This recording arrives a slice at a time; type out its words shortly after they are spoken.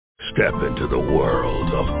Step into the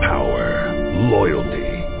world of power, loyalty,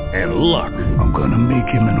 and luck. I'm gonna make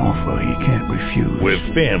him an offer he can't refuse. With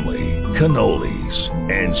family, cannolis,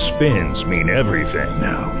 and spins mean everything.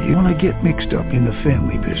 Now, you wanna get mixed up in the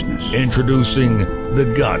family business. Introducing The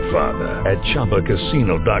Godfather at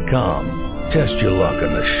ChumbaCasino.com. Test your luck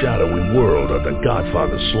in the shadowy world of The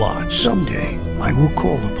Godfather slot. Someday, I will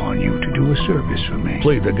call upon you to do a service for me.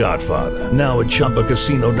 Play The Godfather now at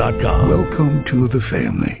ChumbaCasino.com. Welcome to the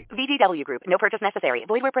family. VGW Group. No purchase necessary.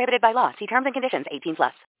 Void where prohibited by law. See terms and conditions.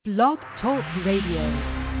 18+. Blog Talk Radio.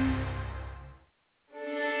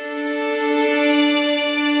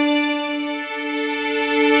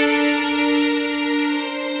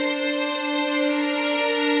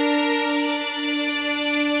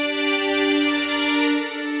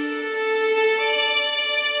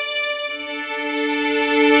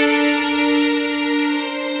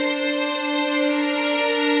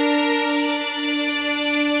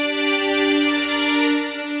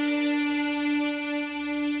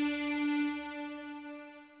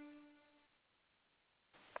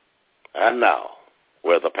 And now,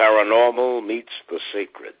 where the paranormal meets the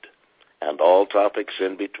sacred, and all topics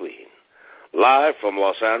in between. Live from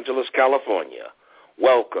Los Angeles, California,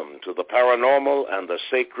 welcome to the Paranormal and the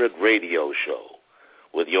Sacred Radio Show,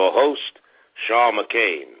 with your host, Shaw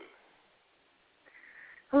McCain.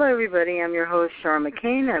 Hello, everybody. I'm your host, Shaw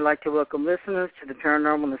McCain. I'd like to welcome listeners to the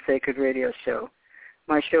Paranormal and the Sacred Radio Show.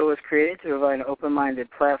 My show was created to provide an open-minded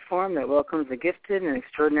platform that welcomes the gifted and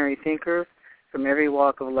extraordinary thinkers from every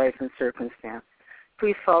walk of life and circumstance.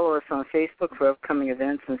 Please follow us on Facebook for upcoming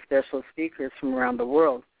events and special speakers from around the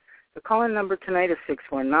world. The call-in number tonight is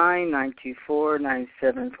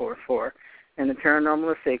 619-924-9744, and the Paranormal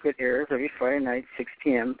and Sacred airs every Friday night, 6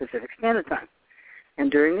 p.m. Pacific Standard Time. And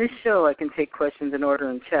during this show, I can take questions in order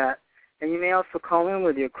and chat, and you may also call in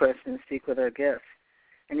with your questions and speak with our guests.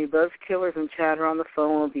 Any buzz killers and chatter on the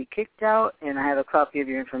phone will be kicked out, and I have a copy of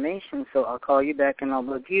your information, so I'll call you back and I'll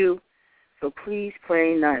bug you. So please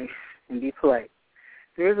play nice and be polite.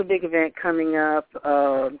 There is a big event coming up,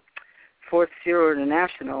 Fourth Zero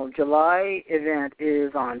International. July event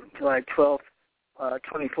is on July 12th,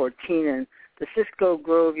 2014, and the Cisco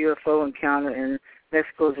Grove UFO encounter in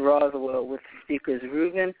Mexico's Roswell with speakers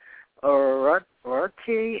Ruben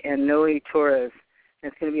Orarte and Noe Torres.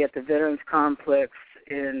 And it's going to be at the Veterans Complex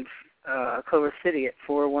in Culver City at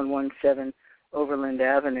 4117 Overland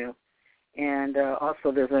Avenue. And also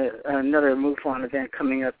there's another MUFON event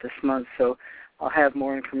coming up this month, so I'll have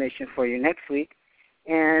more information for you next week.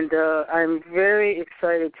 And I'm very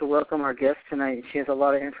excited to welcome our guest tonight. She has a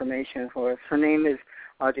lot of information for us. Her name is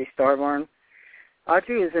Audrey Starborn.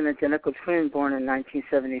 Audrey is an identical twin born in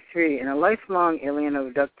 1973 and a lifelong alien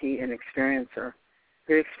abductee and experiencer.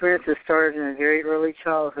 Her experiences started in a very early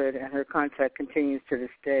childhood, and her contact continues to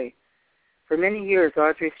this day. For many years,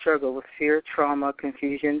 Audrey struggled with fear, trauma,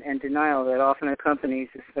 confusion, and denial that often accompanies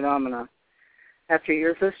this phenomenon. After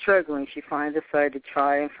years of struggling, she finally decided to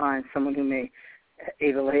try and find someone who may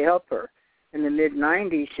ably help her. In the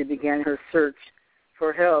mid-'90s, she began her search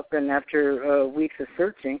for help, and after weeks of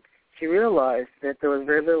searching, she realized that there was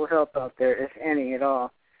very little help out there, if any at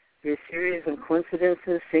all. Through a series of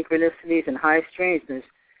coincidences, synchronicities, and high strangeness,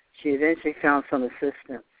 she eventually found some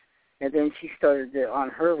assistance. And then she started on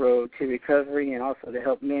her road to recovery and also to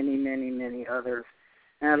help many, many, many others.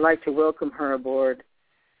 And I'd like to welcome her aboard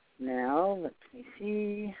now. Let me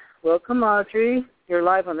see. Welcome, Audrey. You're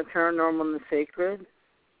live on the Paranormal and the Sacred.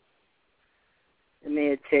 It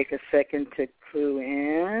may take a second to clue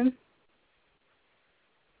in.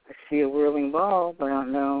 I see a whirling ball, but I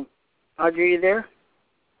don't know. Audrey, are you there?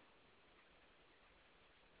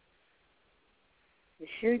 You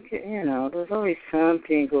should get, there's always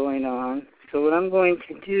something going on. So what I'm going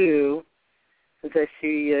to do, since I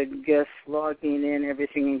see guests logging in,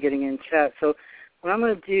 everything, and getting in chat, so what I'm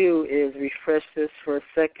going to do is refresh this for a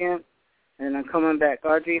second, and I'm coming back.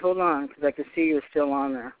 Audrey, hold on, because I can see you're still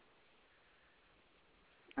on there.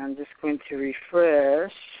 I'm just going to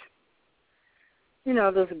refresh.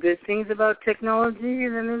 There's good things about technology,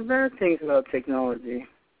 and then there's bad things about technology.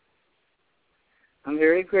 I'm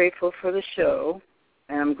very grateful for the show.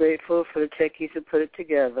 And I'm grateful for the techies who put it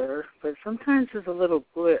together. But sometimes there's a little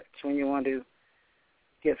glitch when you want to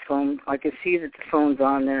get phone. I can see that the phone's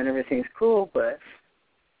on there and everything's cool, but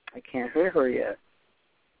I can't hear her yet.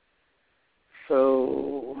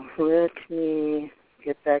 So let me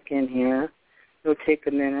get back in here. It'll take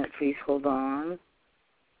a minute. Please hold on.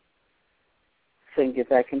 So I can get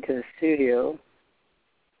back into the studio.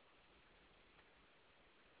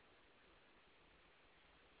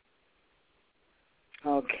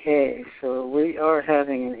 Okay, so we are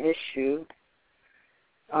having an issue.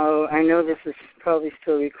 I know this is probably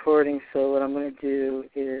still recording, so what I'm going to do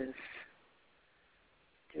is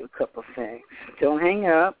do a couple things. Don't hang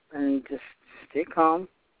up and just stay calm,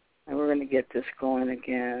 and we're going to get this going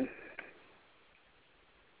again.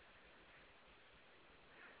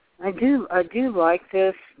 I do like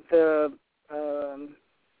this, the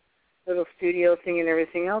little studio thing and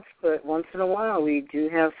everything else, but once in a while we do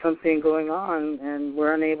have something going on, and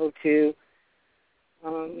we're unable to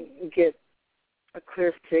get a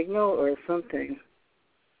clear signal or something.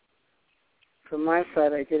 From my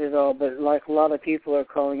side, I did it all, but like a lot of people are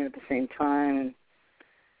calling in at the same time,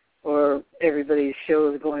 or everybody's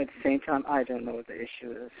show is going at the same time. I don't know what the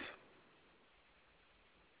issue is.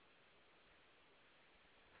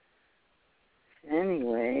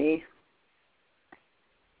 Anyway.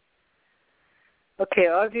 Okay,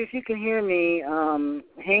 Audrey, if you can hear me,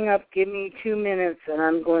 hang up, give me 2 minutes, and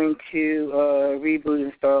I'm going to reboot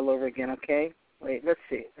and start all over again, okay? Wait, let's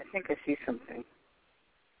see. I think I see something.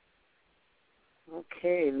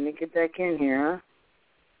 Okay, let me get back in here. Huh?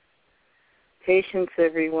 Patience,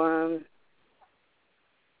 everyone.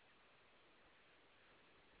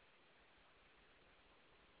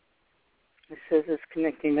 It says it's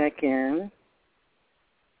connecting back in.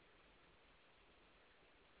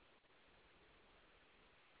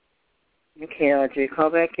 Okay, Audrey, call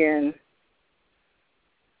back in.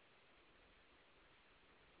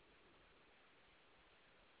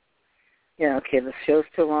 Yeah, okay, the show's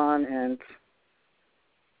still on, and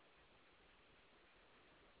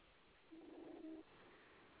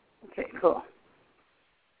okay, cool.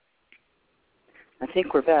 I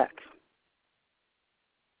think we're back.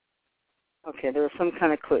 Okay, there was some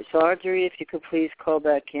kind of glitch. So, Audrey, if you could please call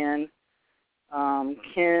back in.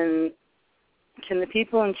 Can the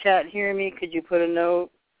people in chat hear me? Could you put a note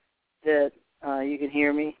that you can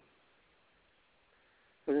hear me?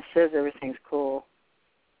 Because it says everything's cool.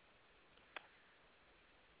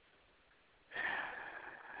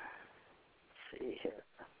 Let's see here.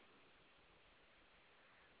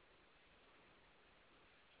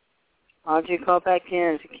 Audrey, call back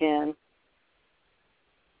in if you can.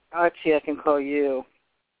 Archie, I can call you.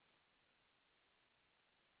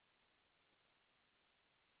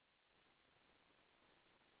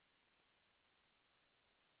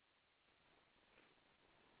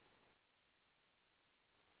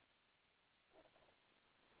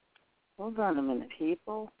 Hold on a minute,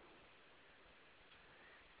 people.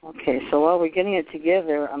 Okay, so while we're getting it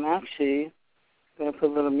together, I'm actually going to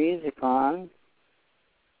put a little music on.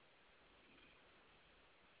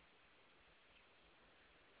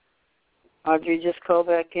 Audrey, just call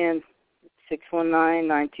back in,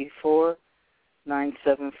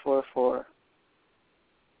 619-924-9744.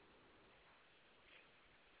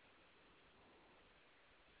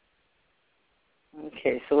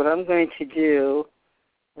 Okay, so what I'm going to do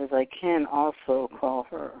is I can also call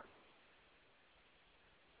her.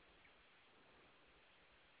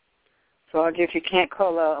 So, Audrey, if you can't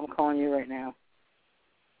call out, I'm calling you right now.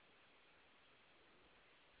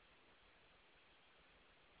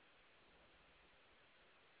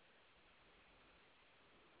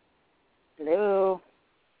 Hello?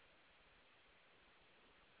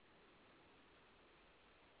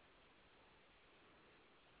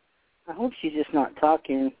 I hope she's just not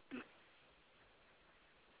talking.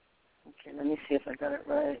 Okay, let me see if I got it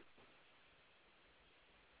right.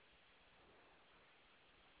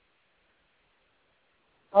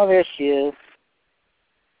 Oh, there she is.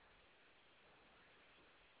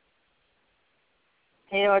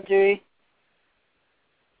 Hey, Audrey.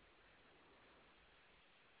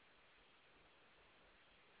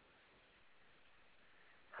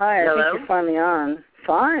 Hi, Hello? I think you're finally on.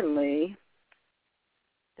 Finally?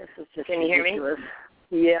 This is just Can you ridiculous.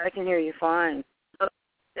 hear me? Yeah, I can hear you fine.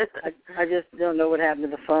 I just don't know what happened to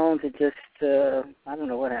the phones. It just, I don't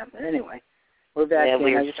know what happened. Anyway, we're back in.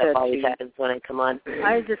 Weird I just stuff always happens when I come on.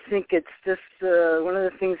 I just think it's just one of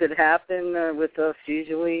the things that happen with us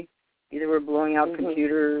usually. Either we're blowing out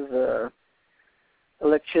computers,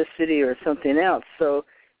 electricity, or something else. So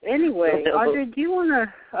anyway, Audrey, do you want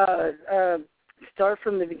to start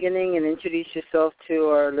from the beginning and introduce yourself to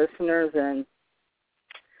our listeners and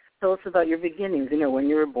tell us about your beginnings, you know, when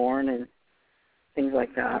you were born and things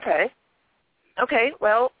like that. Okay,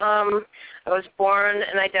 well, I was born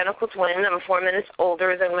an identical twin. I'm 4 minutes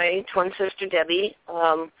older than my twin sister, Debbie.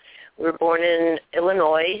 We were born in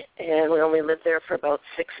Illinois, and we only lived there for about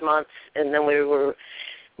 6 months, and then we were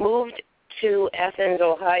moved to Athens,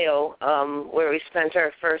 Ohio, where we spent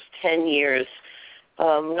our first 10 years,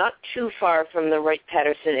 not too far from the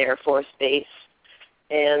Wright-Patterson Air Force Base.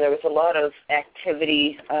 And there was a lot of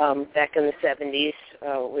activity back in the 70s.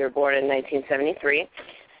 We were born in 1973.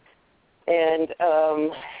 And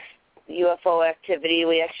UFO activity,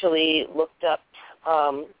 we actually looked up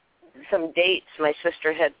some dates. My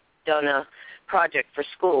sister had done a project for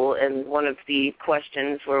school, and one of the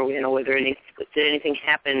questions were, did anything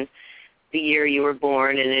happen the year you were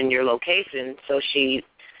born and in your location? So she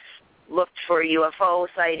looked for UFO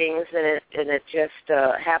sightings, and it just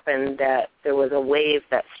happened that there was a wave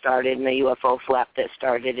that started, and a UFO flap that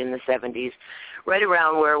started in the 70s, right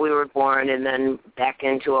around where we were born, and then back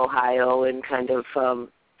into Ohio, and kind of,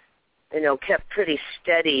 kept pretty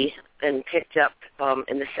steady and picked up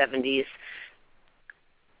in the 70s.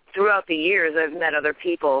 Throughout the years, I've met other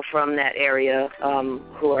people from that area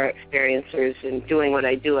who are experiencers, and doing what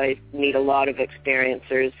I do, I meet a lot of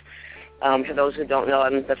experiencers. For those who don't know,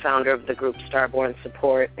 I'm the founder of the group Starborn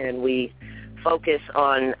Support, and we focus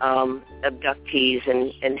on abductees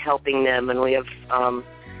and helping them, and we have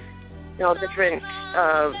different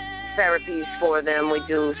therapies for them. We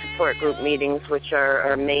do support group meetings, which are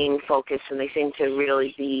our main focus, and they seem to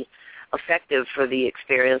really be effective for the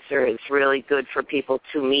experiencer. It's really good for people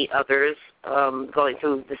to meet others going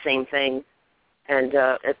through the same thing, and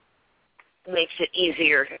it makes it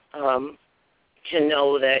easier to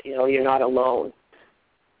know that you're not alone.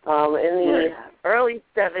 In the early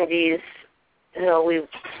 70s, we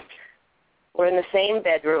were in the same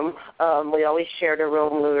bedroom. We always shared a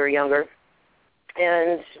room when we were younger,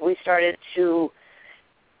 and we started to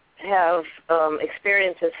have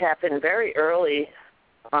experiences happen very early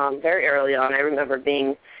on. I remember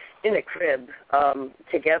being in a crib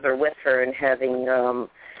together with her and having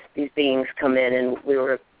these beings come in, and we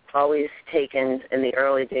were always taken in the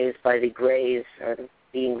early days by the Greys, or the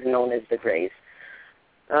beings known as the Greys.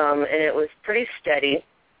 And it was pretty steady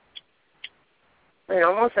and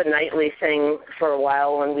almost a nightly thing for a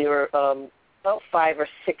while. When we were about 5 or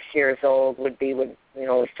 6 years old would be when,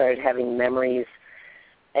 we started having memories.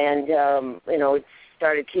 And, we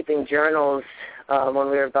started keeping journals when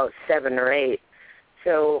we were about 7 or 8.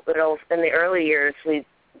 So, in the early years, we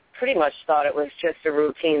pretty much thought it was just a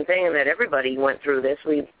routine thing and that everybody went through this.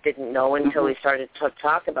 We didn't know until we started to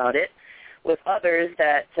talk about it with others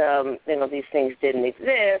that, these things didn't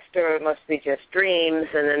exist, or it must be just dreams,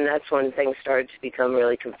 and then that's when things started to become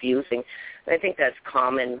really confusing. And I think that's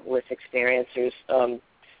common with experiencers.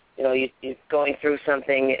 You're going through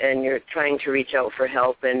something and you're trying to reach out for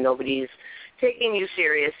help, and nobody's taking you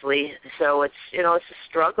seriously. So it's a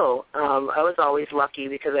struggle. I was always lucky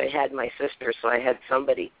because I had my sister, so I had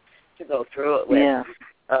somebody to go through it with. Yeah.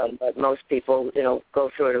 But most people, go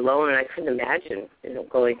through it alone, and I couldn't imagine,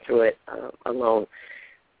 going through it alone.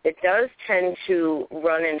 It does tend to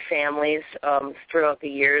run in families throughout the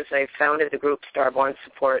years. I founded the group Starborn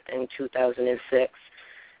Support in 2006,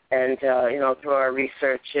 and, through our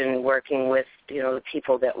research and working with, the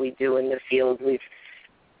people that we do in the field, we've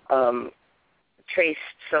traced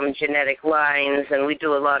some genetic lines, and we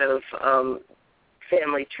do a lot of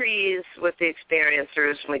family trees with the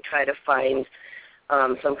experiencers, and we try to find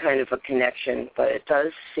some kind of a connection. But it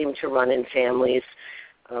does seem to run in families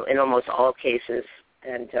in almost all cases.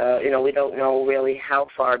 And, we don't know really how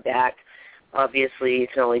far back. Obviously, you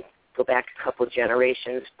can only go back a couple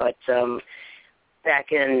generations, but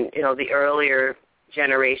back in, the earlier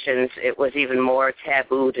generations, it was even more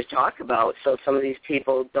taboo to talk about. So some of these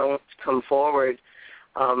people don't come forward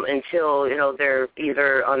until, they're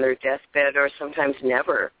either on their deathbed or sometimes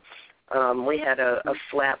never. We had a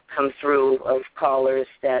flap come through of callers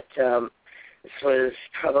that this was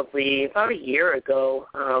probably about a year ago,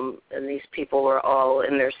 and these people were all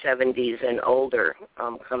in their 70s and older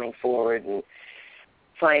coming forward. And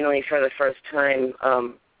finally, for the first time,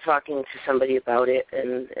 talking to somebody about it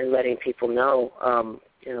and letting people know,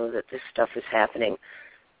 that this stuff is happening.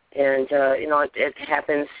 And, it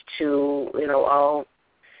happens to,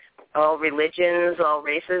 all religions, all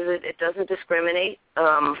races. It doesn't discriminate.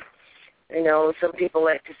 Some people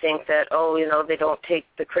like to think that, they don't take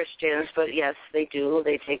the Christians, but yes, they do.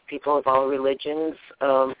 They take people of all religions,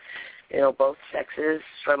 both sexes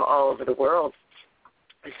from all over the world.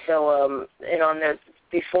 So,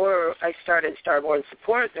 before I started Starborn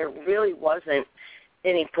Support, there really wasn't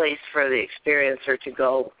any place for the experiencer to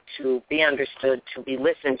go to be understood, to be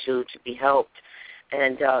listened to be helped.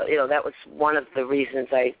 And, that was one of the reasons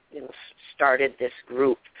I started this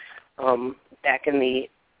group. Back in the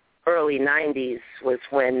early 90s was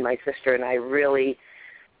when my sister and I really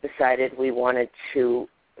decided we wanted to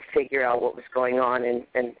figure out what was going on,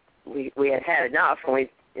 and we had enough, and we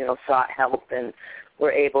sought help, and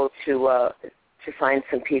were able to find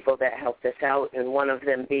some people that helped us out, and one of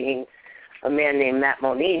them being a man named Matt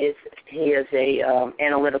Moniz. He is a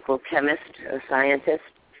analytical chemist, a scientist,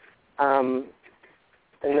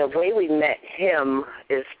 And the way we met him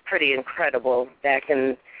is pretty incredible. Back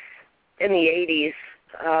in the 80s,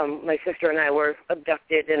 my sister and I were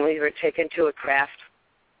abducted, and we were taken to a craft.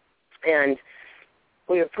 And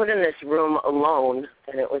we were put in this room alone,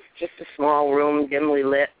 and it was just a small room, dimly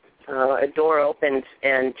lit. A door opened,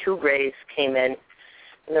 and 2 Greys came in,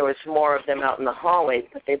 and there was more of them out in the hallway,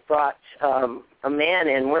 but they brought a man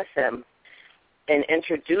in with them and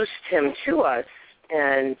introduced him to us.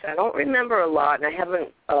 And I don't remember a lot, and I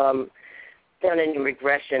haven't done any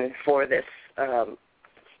regression for this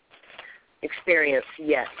experience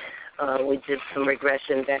yet. We did some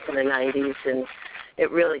regression back in the 90s, and it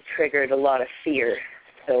really triggered a lot of fear.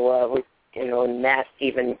 So, and that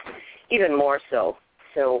even more so.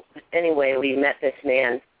 So anyway, we met this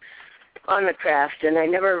man on the craft, and I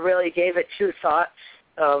never really gave it 2 thoughts.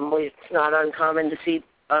 It's not uncommon to see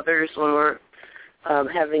others when we're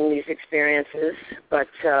having these experiences. But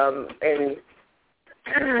in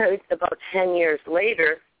about 10 years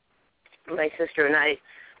later, my sister and I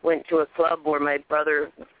went to a club where my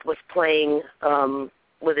brother was playing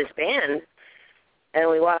with his band, and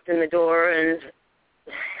we walked in the door and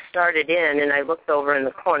started in, and I looked over in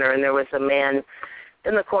the corner, and there was a man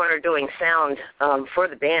in the corner doing sound for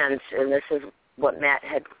the band, and this is what Matt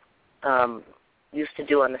had used to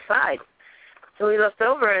do on the side. So we looked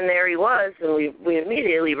over, and there he was, and we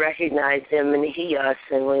immediately recognized him, and he us,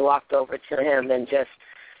 and we walked over to him and just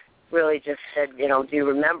said, do you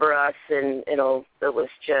remember us? And, it was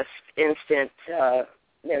just instant, it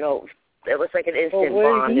was like an instant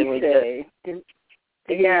bond. What did he say?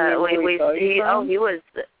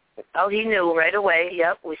 He knew right away.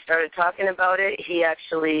 Yep, we started talking about it. He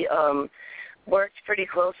actually worked pretty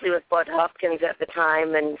closely with Bud Hopkins at the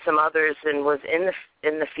time and some others, and was in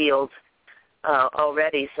the field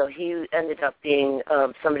already. So he ended up being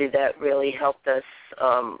somebody that really helped us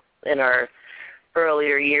in our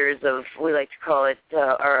earlier years of, we like to call it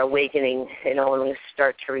our awakening. When we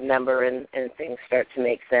start to remember and things start to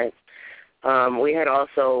make sense. We had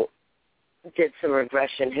also did some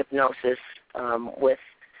regression hypnosis with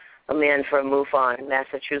a man from MUFON,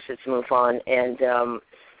 Massachusetts MUFON, and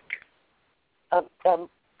a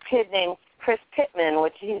kid named Chris Pittman,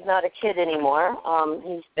 which he's not a kid anymore.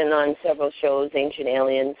 He's been on several shows, Ancient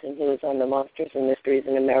Aliens, and he was on the Monsters and Mysteries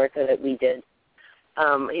in America that we did.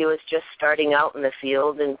 He was just starting out in the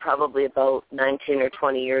field and probably about 19 or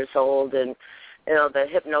 20 years old, and the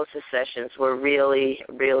hypnosis sessions were really,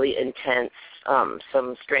 really intense.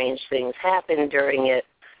 Some strange things happened during it,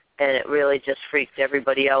 and it really just freaked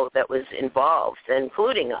everybody out that was involved,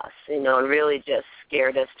 including us, and really just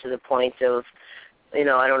scared us to the point of, I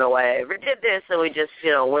don't know why I ever did this, and we just,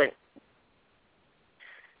 went,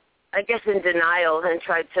 I guess, in denial and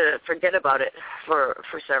tried to forget about it for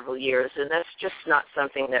several years, and that's just not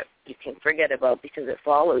something that you can forget about because it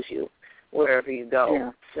follows you wherever you go.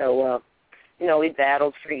 Yeah. So, we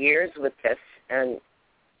battled for years with this, and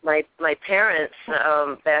my parents,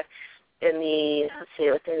 back in the, I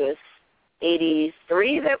think it was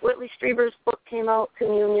 83 that Whitley Strieber's book came out,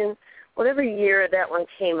 Communion. Whatever year that one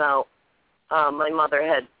came out, my mother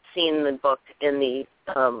had seen the book in the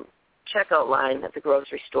checkout line at the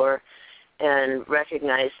grocery store and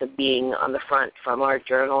recognized the being on the front from our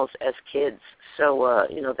journals as kids. So,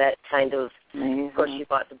 that kind of, of course, she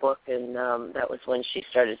bought the book, and that was when she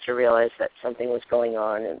started to realize that something was going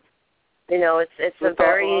on. And, it's a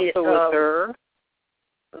very... Also with her?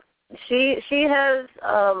 She has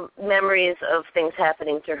memories of things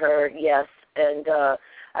happening to her, yes. And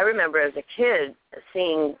I remember as a kid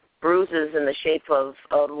seeing bruises in the shape of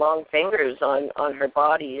long fingers on her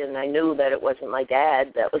body, and I knew that it wasn't my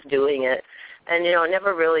dad that was doing it. And, it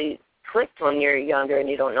never really clicked when you're younger and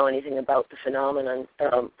you don't know anything about the phenomenon.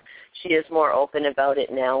 She is more open about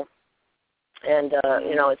it now. And,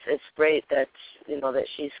 it's great that, that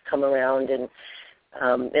she's come around, and,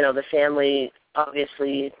 the family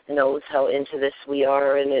obviously knows how into this we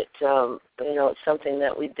are, and it's something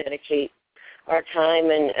that we dedicate our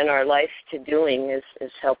time and our life to doing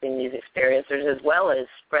is helping these experiencers, as well as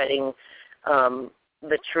spreading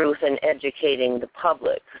the truth and educating the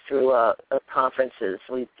public through conferences.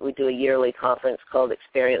 We do a yearly conference called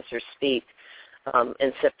Experiencers Speak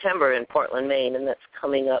in September in Portland, Maine, and that's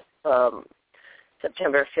coming up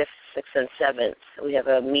September 5th, 6th, and 7th. We have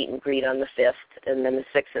a meet and greet on the 5th, and then the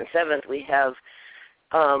 6th and 7th we have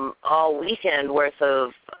all weekend worth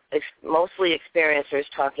of mostly experiencers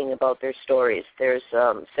talking about their stories. There's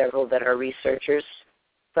several that are researchers,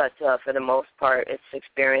 but for the most part, it's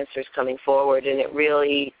experiencers coming forward, and it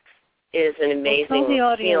really is an amazing tell the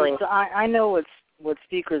audience, feeling. I know what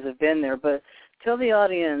speakers have been there, but tell the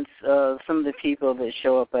audience some of the people that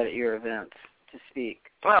show up at your events to speak.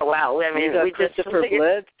 Oh, wow. I mean, we just Christopher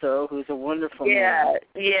Bledsoe, who's a wonderful man.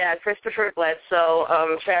 Yeah, Christopher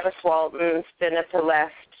Bledsoe. Travis Walton's been at the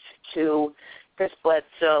left to Chris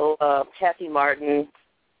Bledsoe, Kathy Martin,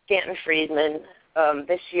 Stanton Friedman.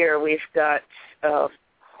 This year we've got a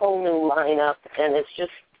whole new lineup, and it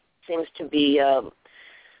just seems to be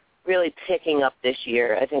really picking up this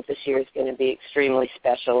year. I think this year is going to be extremely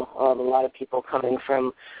special. A lot of people coming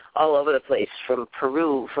from all over the place, from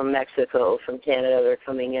Peru, from Mexico, from Canada. They're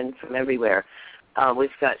coming in from everywhere. We've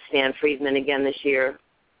got Stan Friedman again this year,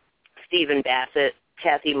 Stephen Bassett,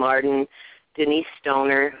 Kathy Martin, Denise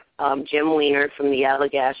Stoner, Jim Weiner from the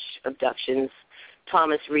Allagash abductions,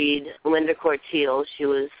 Thomas Reed, Linda Corteil. She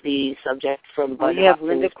was the subject from Bud We have Hopkins'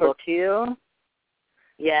 Linda book. Corteil?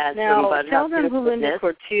 Yeah, now, from Bud tell them Hopkins' who Linda Witness.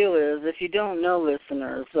 Corteil is. If you don't know,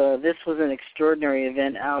 listeners, this was an extraordinary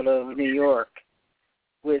event out of New York.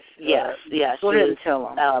 With Yes. Go ahead and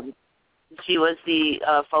tell them. She was the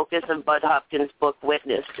focus of Bud Hopkins' book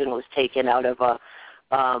Witnessed, and was taken out of a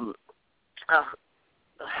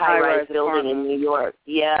high-rise building in New York.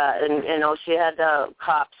 Yeah, and she had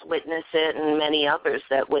cops witness it and many others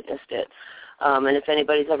that witnessed it. And if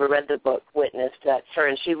anybody's ever read the book Witnessed, that's her.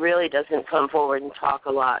 And she really doesn't come forward and talk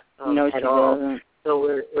a lot at all. Doesn't.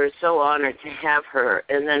 So we're so honored to have her.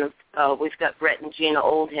 And then we've got Brett and Gina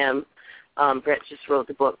Oldham. Brett just wrote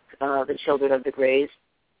the book, The Children of the Greys.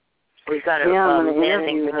 We've got I'm a going to man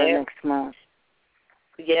interview named her Renee. next month.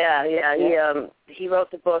 Yeah. He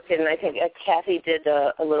wrote the book, and I think Kathy did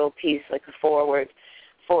a little piece, like a foreword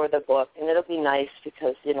for the book, and it'll be nice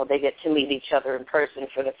because, they get to meet each other in person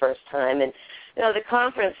for the first time. And, the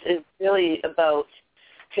conference is really about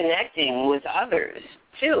connecting with others,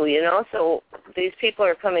 too, So these people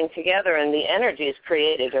are coming together, and the energies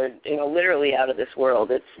created are, literally out of this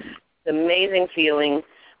world. It's an amazing feeling.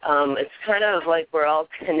 It's kind of like we're all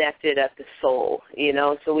connected at the soul,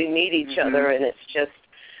 So we meet each other, and it's just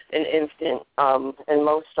an instant, and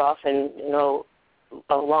most often,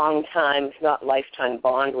 a long time, if not lifetime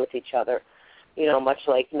bond with each other, much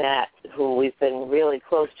like Matt, who we've been really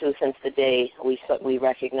close to since the day we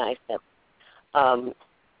recognized him.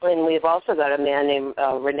 And we've also got a man named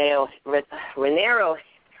Renero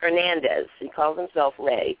Hernandez. He calls himself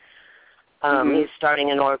Ray. He's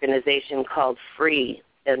starting an organization called Free,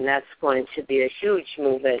 and that's going to be a huge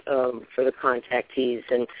movement for the contactees,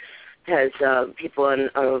 and has people on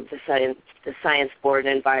the science board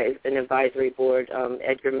and an advisory board.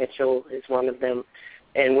 Edgar Mitchell is one of them,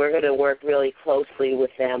 and we're going to work really closely with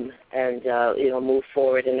them and move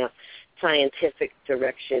forward in a scientific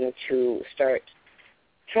direction to start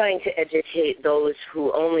trying to educate those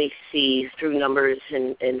who only see through numbers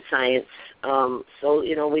and science. So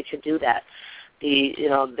we could do that.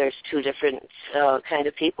 There's two different kind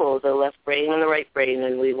of people, the left brain and the right brain,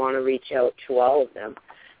 and we want to reach out to all of them.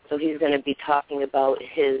 So he's going to be talking about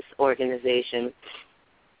his organization,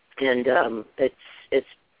 and it's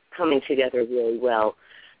coming together really well.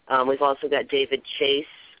 We've also got David Chase,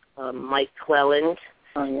 Mike Cleland,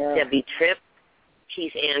 Debbie Tripp,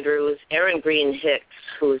 Keith Andrews, Aaron Green Hicks,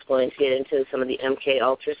 who is going to get into some of the MK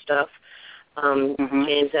Ultra stuff,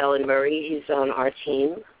 James Allen Murray, he's on our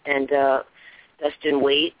team, and Dustin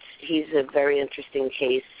Waite, he's a very interesting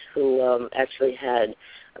case who actually had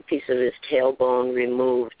a piece of his tailbone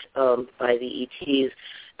removed by the ETs.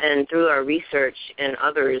 And through our research and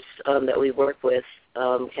others that we work with,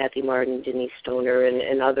 Kathy Martin, Denise Stoner,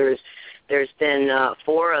 and others, there's been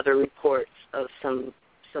 4 other reports of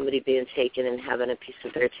somebody being taken and having a piece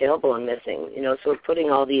of their tailbone missing. So we're putting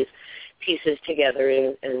all these pieces together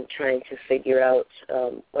and trying to figure out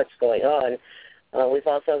what's going on. We've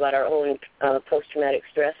also got our own post-traumatic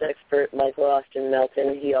stress expert, Michael Austin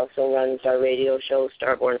Melton. He also runs our radio show,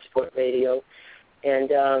 Starborn Sport Radio. And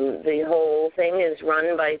the whole thing is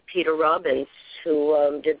run by Peter Robbins,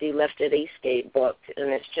 who did the Left at East Gate book. And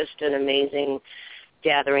it's just an amazing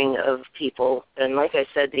gathering of people. And like I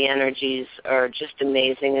said, the energies are just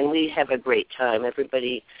amazing, and we have a great time.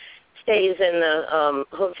 Everybody stays in the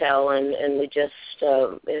hotel, and we just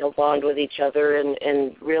bond with each other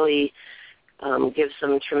and really give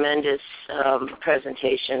some tremendous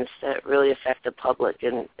presentations that really affect the public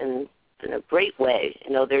in a great way.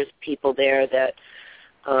 There's people there that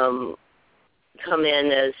come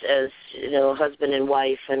in as husband and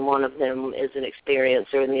wife, and one of them is an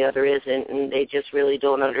experiencer and the other isn't, and they just really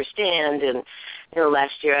don't understand. And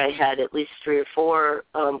last year I had at least 3 or 4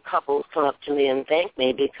 couples come up to me and thank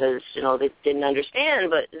me because they didn't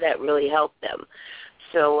understand, but that really helped them.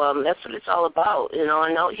 So that's what it's all about, And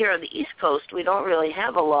out here on the East Coast, we don't really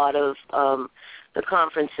have a lot of the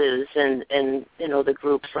conferences and the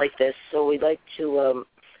groups like this. So we'd like to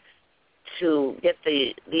to get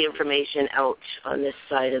the information out on this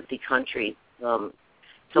side of the country. So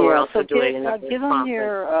we're also doing another give them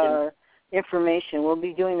your information. We'll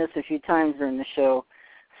be doing this a few times during the show.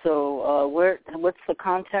 So what's the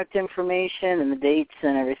contact information and the dates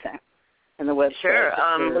and everything and the website?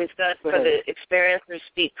 Sure. We've got for the Experiencers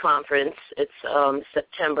Speak Conference, it's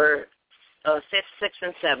September 5th, 6th,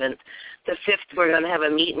 and 7th. The 5th, we're going to have a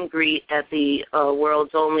meet and greet at the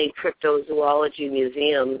world's only cryptozoology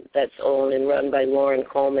museum that's owned and run by Lauren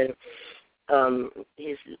Coleman.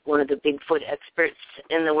 He's one of the Bigfoot experts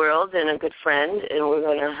in the world and a good friend, and we're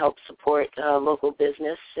going to help support local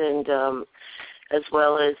business and as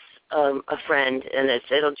well as a friend, and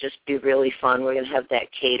it'll just be really fun. We're going to have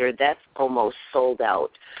that catered. That's almost sold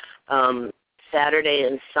out. Saturday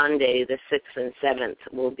and Sunday, the 6th and 7th,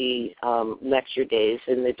 will be lecture days,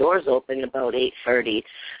 and the doors open about 8:30,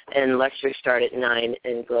 and lectures start at 9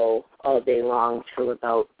 and go all day long till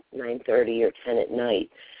about 9:30 or 10 at night.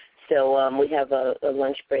 So we have a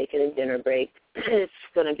lunch break and a dinner break. It's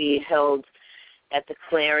going to be held at the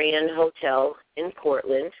Clarion Hotel in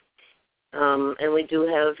Portland. And we do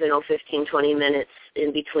have, 15, 20 minutes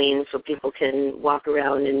in between so people can walk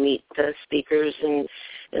around and meet the speakers, and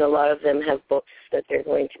a lot of them have books that they're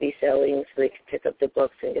going to be selling, so they can pick up the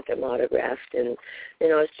books and get them autographed. And,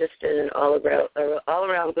 it's just an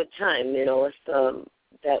all-around good time, with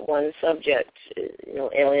that one subject,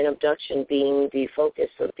 alien abduction being the focus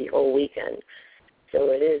of the whole weekend.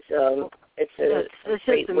 So it is, it's just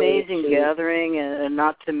an amazing gathering and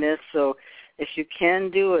not to miss, so if you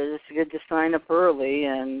can do it, it's good to sign up early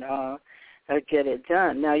and get it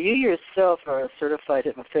done. Now, you yourself are a certified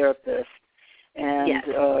hypnotherapist, and yes.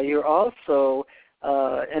 You're also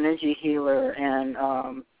energy healer,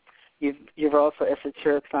 and you're also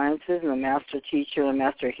esoteric sciences and a master teacher and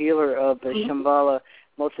master healer of the Shambhala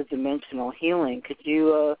multidimensional healing. Could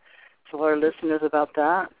you tell our listeners about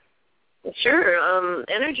that? Sure.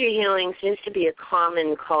 Energy healing seems to be a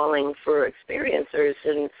common calling for experiencers,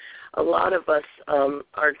 and a lot of us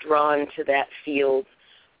are drawn to that field.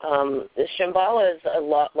 The Shambhala is a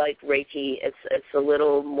lot like Reiki. It's a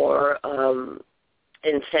little more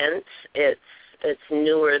intense. It's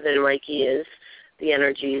newer than Reiki is. The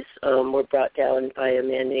energies were brought down by a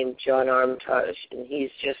man named John Armitage, and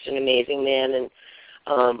he's just an amazing man. And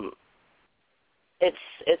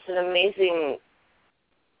it's an amazing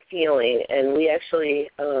feeling. And we actually,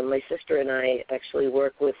 my sister and I actually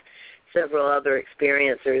work with several other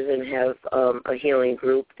experiencers and have a healing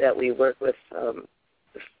group that we work with.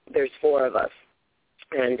 There's 4 of us.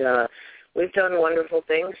 And we've done wonderful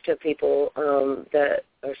things to people that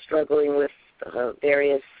are struggling with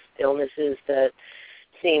various illnesses that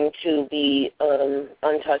seem to be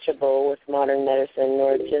untouchable with modern medicine,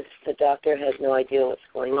 or just the doctor has no idea what's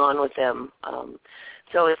going on with them.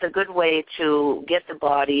 So it's a good way to get the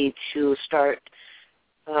body to start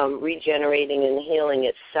regenerating and healing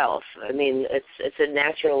itself. I mean, it's a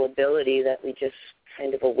natural ability that we just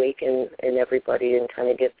kind of awaken in everybody and kind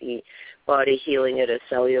of get the body healing at a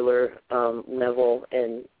cellular level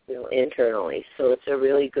and internally. So it's a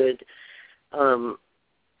really good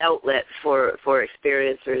outlet for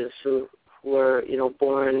experiencers who are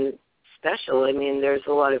born special. I mean, there's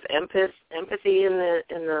a lot of empathy in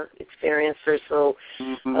the experiencer. So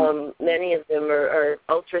many of them are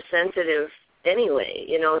ultra sensitive anyway,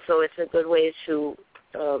 so it's a good way to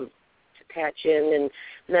patch in. And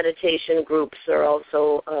meditation groups are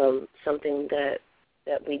also something that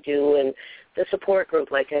we do. And the support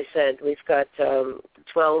group, like I said, we've got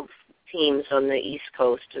 12 teams on the East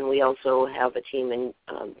Coast, and we also have a team in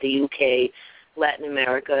the UK, Latin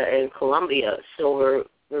America, and Colombia. So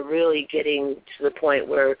we're really getting to the point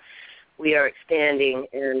where we are expanding,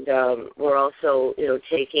 and we're also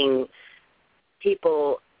taking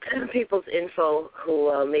people's info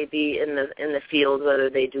who may be in the field, whether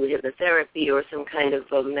they do hypnotherapy or some kind of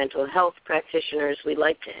mental health practitioners. We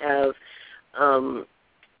like to have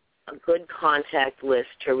a good contact list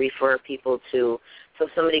to refer people to. So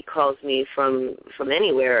if somebody calls me from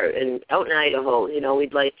anywhere out in Idaho,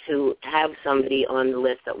 we'd like to have somebody on the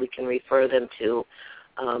list that we can refer them to.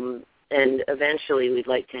 And eventually we'd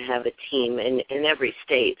like to have a team in every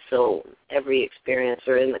state, so every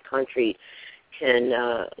experiencer in the country can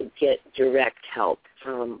get direct help.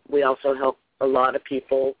 We also help a lot of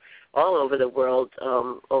people all over the world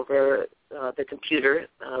over the computer.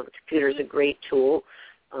 The computer is a great tool.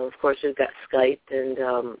 Of course, we've got Skype, and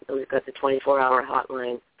we've got the 24-hour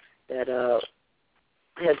hotline that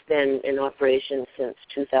has been in operation since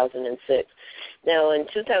 2006. Now, in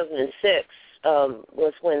 2006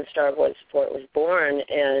 was when Starborn Support was born,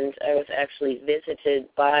 and I was actually visited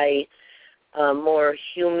by more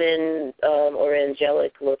human or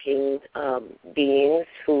angelic-looking beings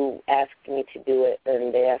who asked me to do it,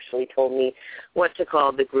 and they actually told me what to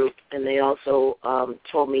call the group, and they also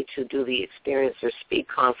told me to do the Experience or Speak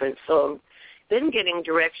conference. So I've been getting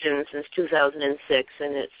direction since 2006,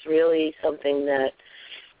 and it's really something that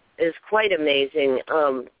is quite amazing.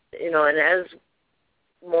 And as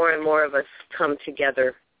more and more of us come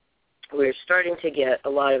together, we're starting to get a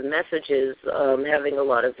lot of messages, having a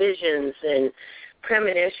lot of visions and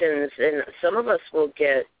premonitions, and some of us will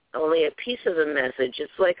get only a piece of the message.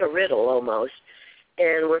 It's like a riddle almost.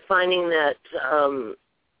 And we're finding that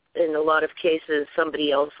in a lot of cases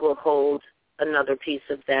somebody else will hold another piece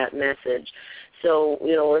of that message. So,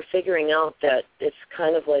 we're figuring out that it's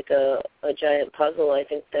kind of like a giant puzzle. I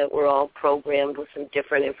think that we're all programmed with some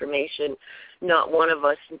different information. Not one of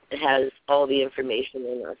us has all the information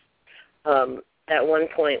in us. At one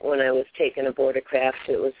point when I was taken aboard a craft,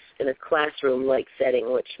 it was in a classroom-like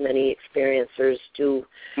setting, which many experiencers do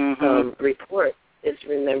report, is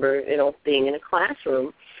remember, being in a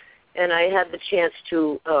classroom. And I had the chance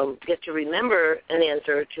to get to remember an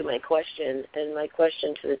answer to my question. And my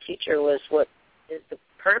question to the teacher was, what is the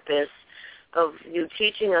purpose of you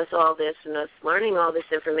teaching us all this and us learning all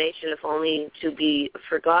this information, if only to be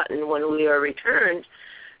forgotten when we are returned?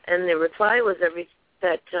 And the reply was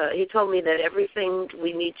he told me that everything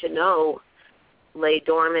we need to know lay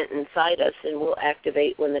dormant inside us and will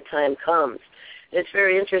activate when the time comes. It's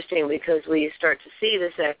very interesting because we start to see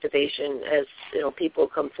this activation as people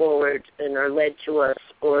come forward and are led to us,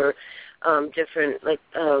 or different, like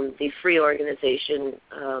the Free organization,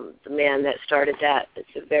 the man that started that.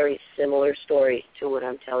 It's a very similar story to what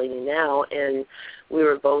I'm telling you now, and we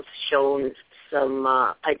were both shown some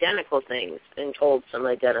identical things and told some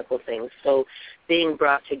identical things. So being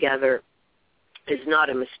brought together is not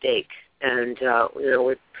a mistake, and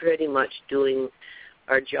we're pretty much doing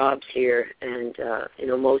our jobs here, and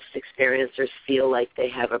most experiencers feel like they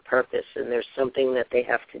have a purpose and there's something that they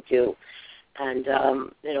have to do. And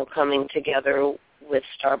coming together with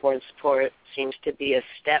Starborn support seems to be a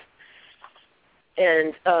step.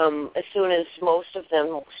 And as soon as most of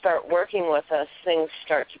them start working with us, things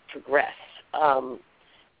start to progress.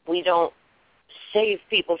 We don't save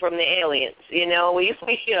people from the aliens,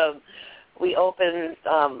 we open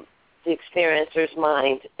the experiencer's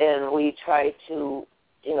mind, and we try to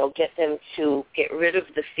get them to get rid of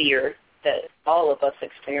the fear that all of us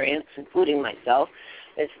experience, including myself.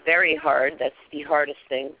 It's very hard. That's the hardest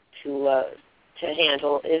thing to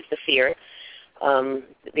handle, is the fear.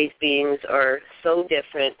 These beings are so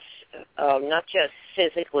different, not just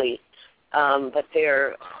physically, but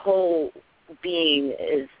their whole being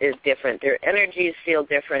is different. Their energies feel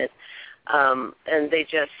different, and they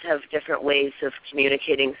just have different ways of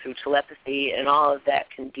communicating through telepathy, and all of that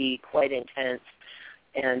can be quite intense.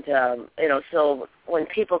 And, so when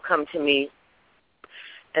people come to me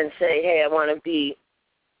and say, hey, I want to be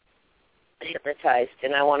hypnotized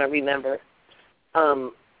and I want to remember,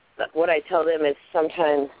 what I tell them is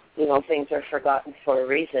sometimes, things are forgotten for a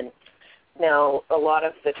reason. Now, a lot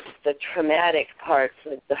of the traumatic parts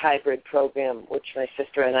of the hybrid program, which my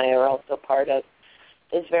sister and I are also part of,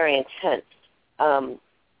 is very intense.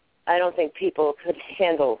 I don't think people could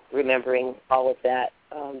handle remembering all of that.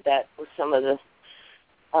 That was some of the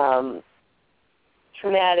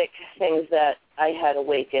traumatic things that I had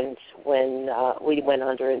awakened when we went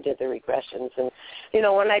under and did the regressions. And,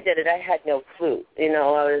 when I did it, I had no clue. I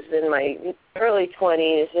was in my early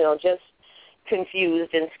 20s, just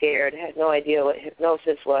confused and scared, had no idea what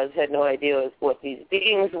hypnosis was, had no idea what these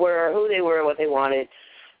beings were, who they were, what they wanted.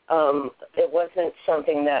 It wasn't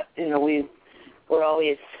something that, we were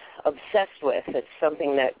always obsessed with. It's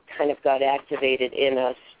something that kind of got activated in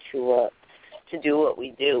us to do what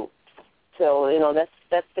we do. So,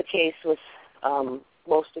 that's the case with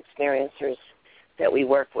most experiencers that we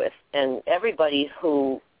work with. And everybody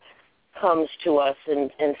who comes to us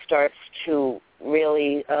and starts to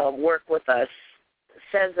really work with us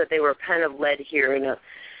says that they were kind of led here. And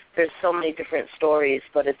there's so many different stories,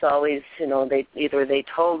 but it's always, they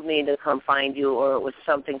told me to come find you, or it was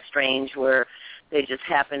something strange where they just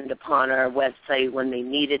happened upon our website when they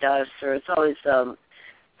needed us, or it's always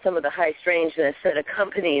some of the high strangeness that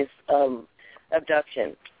accompanies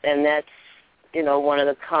abduction. And that's, one of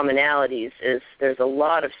the commonalities is there's a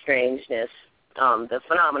lot of strangeness. The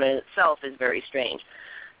phenomenon itself is very strange.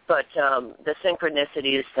 But the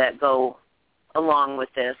synchronicities that go along with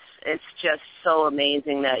this, it's just so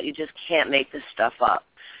amazing that you just can't make this stuff up.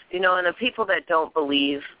 And the people that don't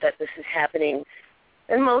believe that this is happening,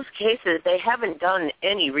 in most cases, they haven't done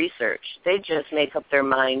any research. They just make up their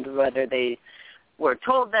mind whether they were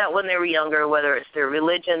told that when they were younger, whether it's their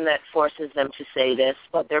religion that forces them to say this,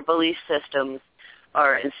 but their belief systems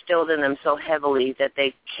are instilled in them so heavily that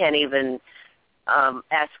they can't even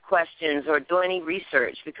ask questions or do any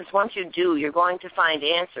research, because once you do, you're going to find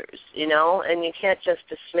answers, you know, and you can't just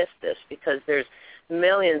dismiss this because there's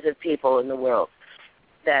millions of people in the world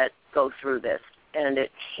that go through this, and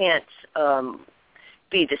it can't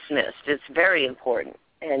be dismissed. It's very important.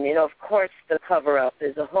 And, you know, of course, the cover-up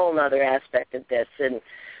is a whole other aspect of this. And,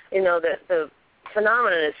 you know, the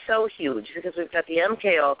phenomenon is so huge because we've got the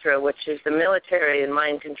MK Ultra, which is the military and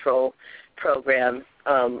mind control program,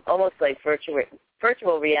 almost like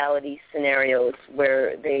virtual reality scenarios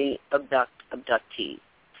where they abduct abductees.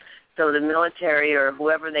 So the military or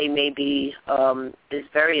whoever they may be is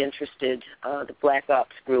very interested, the Black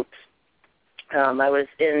Ops groups. I was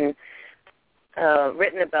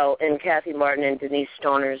written about in Kathy Martin and Denise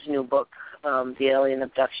Stoner's new book, The Alien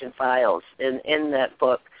Abduction Files. In that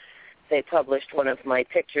book, they published one of my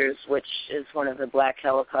pictures, which is one of the black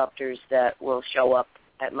helicopters that will show up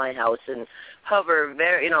at my house and hover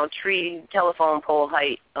very, tree, telephone pole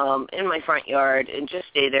height in my front yard and just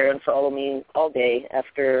stay there and follow me all day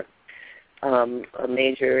after a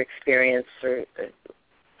major experience or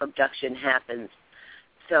abduction happens.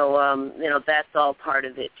 So, that's all part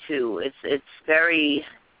of it, too. It's very,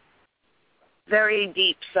 very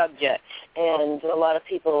deep subject, and a lot of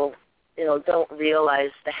people, don't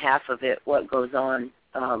realize the half of it, what goes on,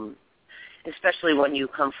 especially when you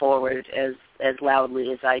come forward as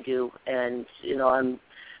loudly as I do. And,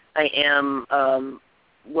 I am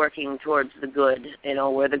working towards the good.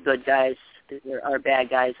 We're the good guys. There are bad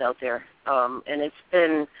guys out there. And it's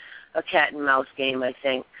been a cat and mouse game, I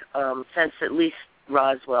think, since at least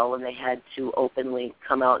Roswell, when they had to openly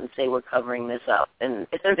come out and say we're covering this up, and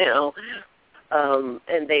and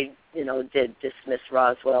they did dismiss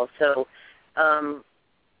Roswell. So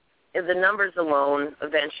the numbers alone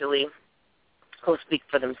eventually will speak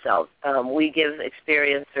for themselves. We give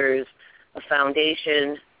experiencers a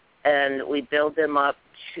foundation, and we build them up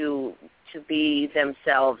to be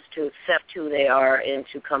themselves, to accept who they are, and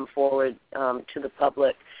to come forward to the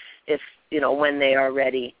public if when they are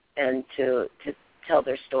ready, and to tell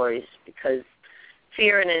their stories, because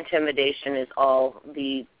fear and intimidation is all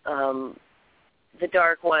the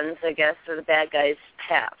dark ones, I guess, or the bad guys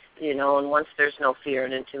have, and once there's no fear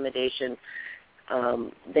and intimidation,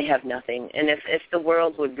 they have nothing. And if the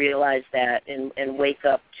world would realize that and wake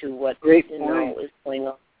up to what is going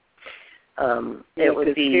on, it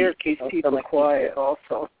would be fear keeps people quiet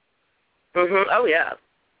also. Mm-hmm. Oh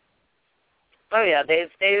yeah,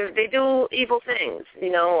 they do evil things.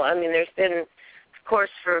 There's been, of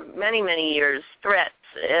course, for many, many years, threats,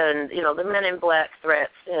 and, the Men in Black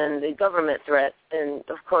threats and the government threats, and,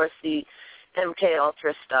 of course, the MK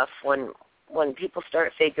Ultra stuff when people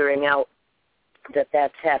start figuring out that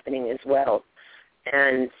that's happening as well.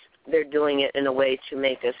 And they're doing it in a way to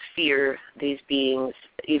make us fear these beings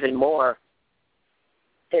even more.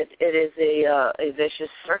 It is a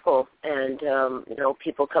vicious circle, and,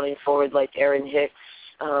 people coming forward like Aaron Hicks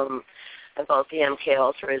about the MK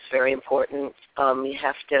Ultra is very important. You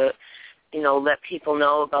have to, let people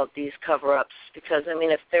know about these cover-ups, because,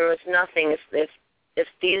 if there was nothing, if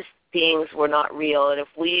these beings were not real, and if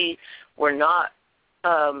we were not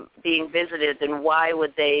being visited, then why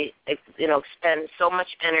would they, expend so much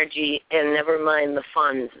energy and never mind the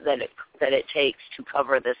funds that it takes to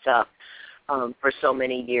cover this up for so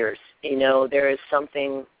many years? There is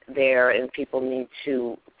something there, and people need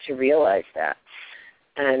to realize that.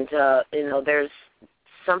 And, there's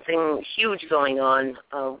something huge going on.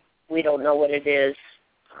 We don't know what it is.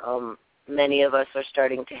 Many of us are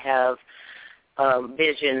starting to have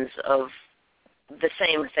visions of the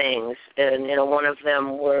same things. And, one of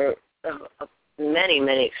them were many,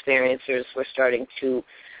 many experiencers were starting to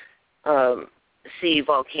see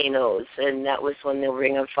volcanoes. And that was when the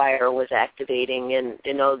Ring of Fire was activating. And,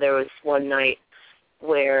 there was one night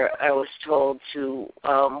where I was told to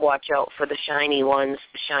watch out for the shiny ones,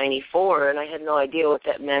 the shiny four, and I had no idea what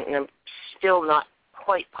that meant, and I'm still not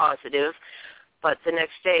quite positive. But the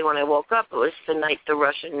next day when I woke up, it was the night the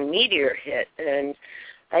Russian meteor hit, and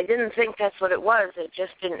I didn't think that's what it was. It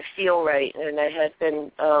just didn't feel right, and I had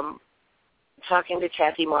been talking to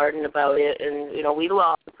Kathy Martin about it, and, we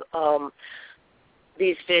log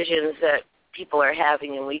these visions that people are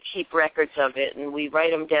having, and we keep records of it, and we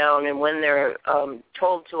write them down, and when they're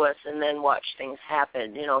told to us, and then watch things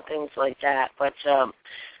happen, things like that. But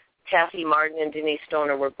Kathy Martin and Denise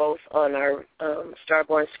Stoner were both on our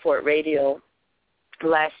Starborn Support Radio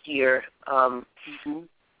last year,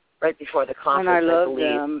 right before the conference, and I love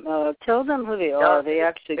believe. them. Tell them who they are. They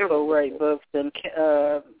actually co-write books. And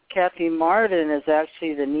Kathy Martin is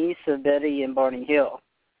actually the niece of Betty and Barney Hill.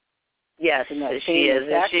 Yes, she is.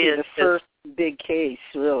 It's actually the first big case,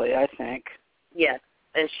 really, I think. Yes,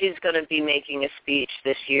 and she's going to be making a speech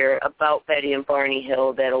this year about Betty and Barney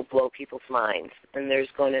Hill that'll blow people's minds, and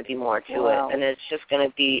there's going to be more to it, and it's just going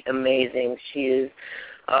to be amazing. She is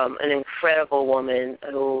an incredible woman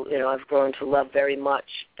who, I've grown to love very much,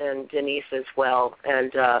 and Denise as well.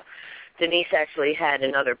 And Denise actually had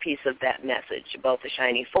another piece of that message about the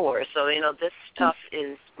Shiny Four. So, this stuff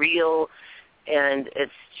is real, and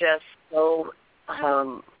it's just so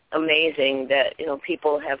amazing that,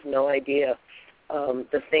 people have no idea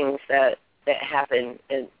the things that happen,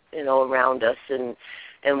 around us. And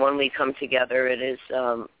when we come together, it is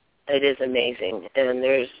amazing, and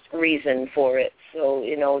there's reason for it. So,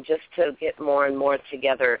 just to get more and more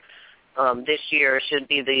together, this year should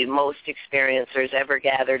be the most experiencers ever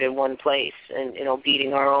gathered in one place, and,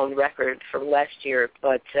 beating our own record from last year.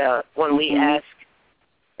 But when we ask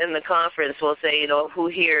in the conference, we'll say, who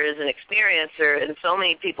here is an experiencer, and so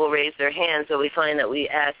many people raise their hands that we find that we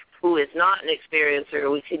ask who is not an experiencer,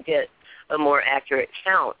 we could get a more accurate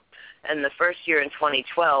count. And the first year in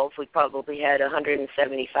 2012, we probably had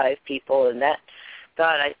 175 people, and I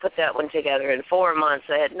put that one together in 4 months.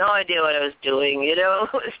 I had no idea what I was doing, It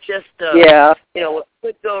was just, what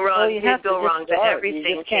could go wrong, did go wrong, but everything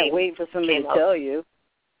you just can't wait for somebody to tell you.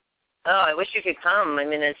 Oh, I wish you could come. I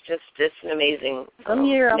mean, it's an amazing. Some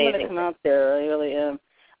year I'm going to come out there. I really am.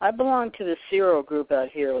 I belong to the Zero group out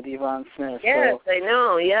here with Yvonne Smith. Yes, so I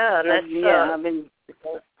know. Yeah, and that's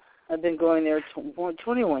I've been going there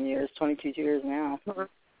 21 years, 22 years now. Mm-hmm.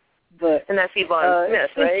 But and that's Yvonne Smith,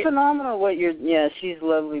 right? It's phenomenal what she's a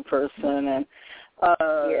lovely person, and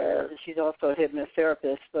she's also a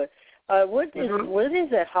hypnotherapist. But what is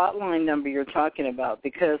that hotline number you're talking about?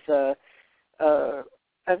 Because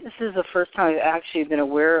this is the first time I've actually been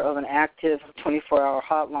aware of an active 24-hour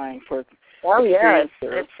hotline for. Oh yeah,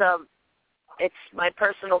 it's my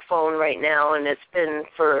personal phone right now, and it's been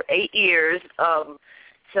for 8 years.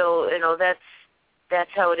 So that's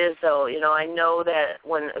how it is, though. I know that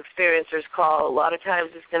when experiencers call, a lot of times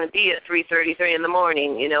it's going to be at 3:33 in the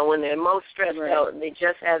morning. When they're most stressed out and they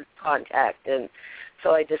just had contact, and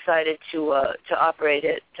so I decided to operate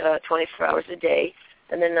it 24 hours a day,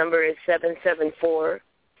 and the number is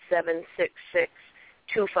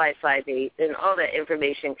 774-766-2558, and all that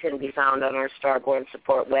information can be found on our Starborn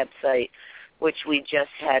support website, which we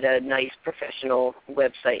just had a nice professional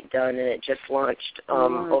website done, and it just launched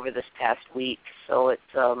over this past week. So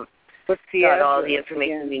it's got all the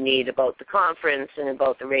information we need about the conference and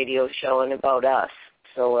about the radio show and about us.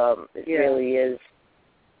 So it really is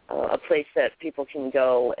a place that people can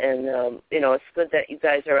go, and it's good that you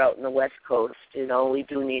guys are out in the West Coast. We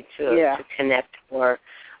do need to connect more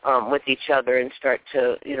with each other and start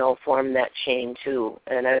to form that chain too.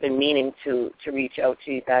 And I've been meaning to reach out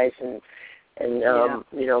to you guys and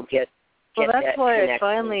get well, that's that why connection. I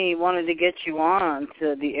finally wanted to get you on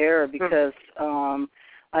to the air, because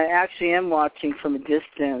I actually am watching from a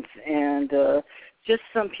distance, and just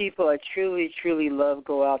some people I truly, truly love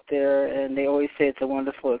go out there, and they always say it's a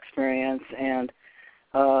wonderful experience, and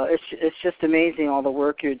it's just amazing all the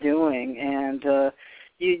work you're doing. And do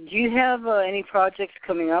you have any projects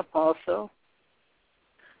coming up also?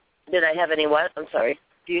 Did I have any what? I'm sorry.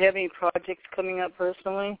 Do you have any projects coming up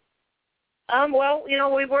personally? Well,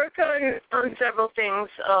 we work on several things.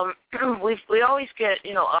 We always get,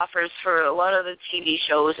 offers for a lot of the TV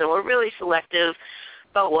shows, and we're really selective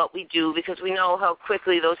about what we do because we know how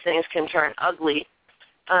quickly those things can turn ugly.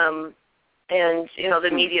 And,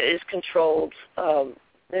 the media is controlled,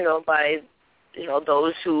 by,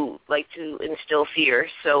 those who like to instill fear.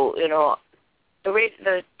 So,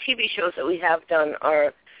 the TV shows that we have done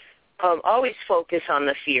are always focus on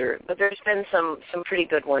the fear, but there's been some pretty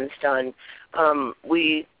good ones done.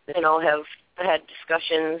 We, have had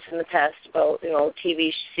discussions in the past about,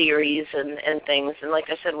 TV series and things, and like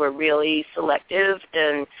I said, we're really selective,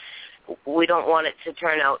 and we don't want it to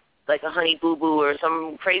turn out like a Honey Boo Boo or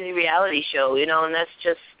some crazy reality show, and that's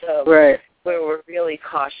just where we're really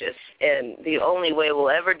cautious, and the only way we'll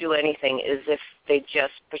ever do anything is if they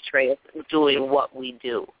just portray us doing what we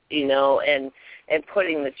do, and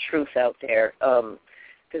putting the truth out there,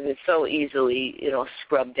 because it's so easily,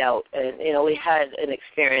 scrubbed out. And, we had an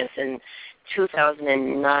experience in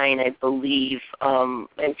 2009, I believe,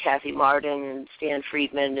 and Kathy Martin and Stan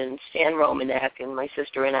Friedman and Stan Romanek and my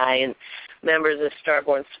sister and I and members of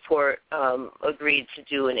Starborn Support agreed to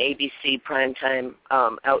do an ABC primetime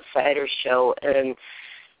outsider show. And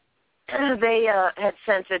they had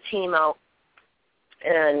sent a team out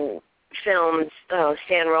and filmed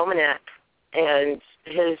Stan Romanek and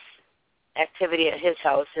his activity at his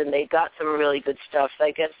house, and they got some really good stuff.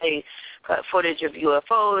 I guess they got footage of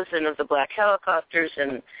UFOs and of the black helicopters,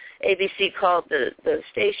 and ABC called the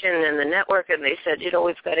station and the network, and they said,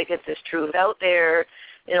 we've got to get this truth out there.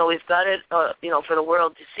 We've got it, for the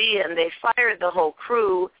world to see, and they fired the whole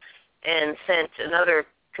crew and sent another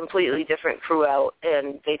completely different crew out,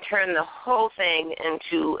 and they turned the whole thing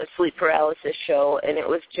into a sleep paralysis show, and it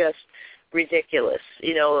was just ridiculous.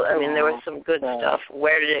 There was some good stuff.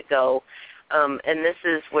 Where did it go? And this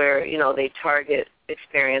is where, they target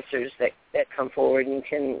experiencers that come forward and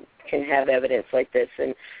can have evidence like this.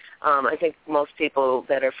 And I think most people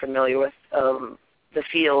that are familiar with the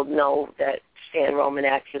field know that Stan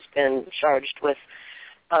Romanek has been charged with,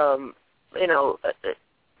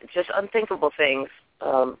 just unthinkable things,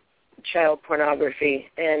 child pornography.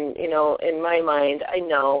 And, in my mind, I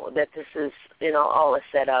know that this is, all a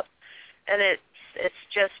setup. And it's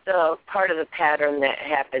just part of the pattern that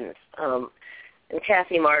happens. And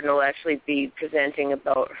Kathy Martin will actually be presenting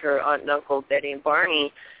about her aunt and uncle, Betty and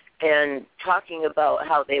Barney, and talking about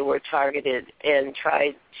how they were targeted and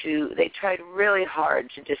they tried really hard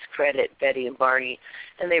to discredit Betty and Barney,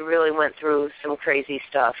 and they really went through some crazy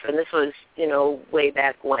stuff. And this was, way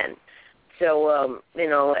back when. So,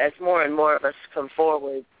 as more and more of us come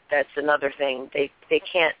forward, that's another thing. They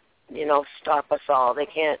can't, stop us all. They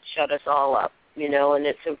can't shut us all up, and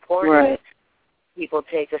it's important people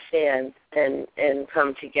take a stand and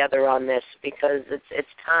come together on this, because it's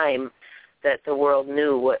time that the world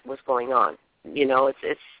knew what was going on.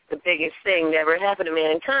 It's the biggest thing that ever happened to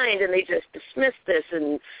mankind, and they just dismiss this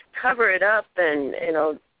and cover it up and,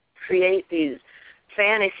 create these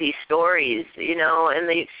fantasy stories, and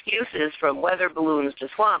the excuses from weather balloons to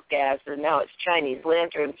swamp gas, and now it's Chinese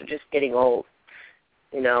lanterns are just getting old.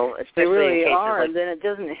 Especially they really in cases are, and then it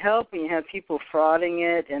doesn't help when you have people frauding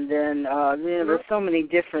it, and then there's so many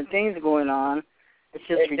different things going on. It's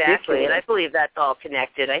just exactly, ridiculous. And I believe that's all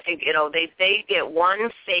connected. I think, they get one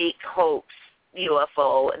fake hoax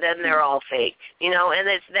UFO, and then they're all fake, and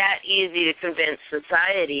it's that easy to convince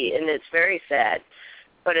society, and it's very sad.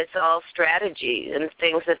 But it's all strategy and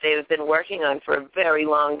things that they've been working on for a very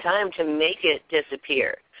long time to make it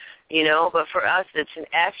disappear. But for us, it's an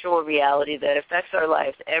actual reality that affects our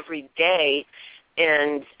lives every day,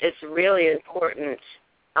 and it's really important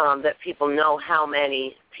that people know how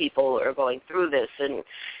many people are going through this, and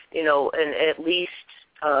and at least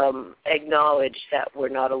acknowledge that we're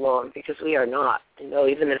not alone, because we are not.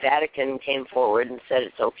 Even the Vatican came forward and said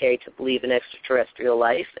it's okay to believe in extraterrestrial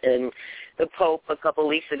life, and the Pope a couple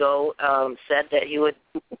weeks ago said that he would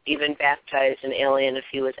even baptize an alien if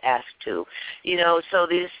he was asked to. So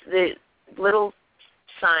the little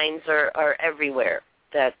signs are everywhere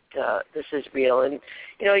that this is real. And,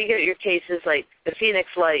 you get your cases like the Phoenix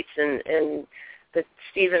Lights and the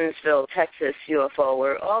Stevensville, Texas UFO,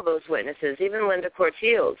 where all those witnesses, even Linda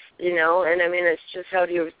Cortiles, and it's just, how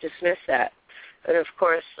do you dismiss that? And, of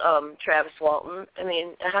course, Travis Walton,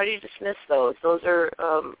 how do you dismiss those? Those are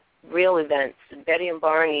real events. Betty and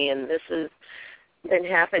Barney, and this has been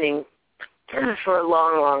happening for a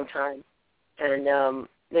long, long time. And,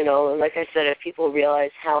 like I said, if people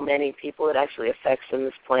realize how many people it actually affects on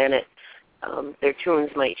this planet, their tunes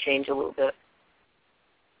might change a little bit.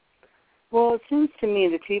 Well, it seems to me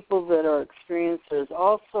the people that are experiencers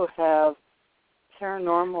also have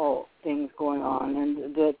paranormal things going on,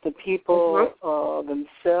 and that the people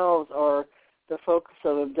themselves are the focus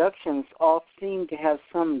of abductions all seem to have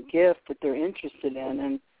some gift that they're interested in,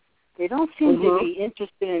 and they don't seem to be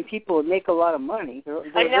interested in people that make a lot of money. They're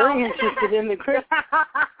very interested in the crypt.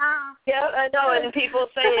 Yeah, I know, and people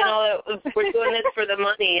say, that we're doing this for the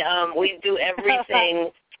money. We do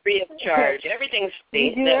everything free of charge. Everything's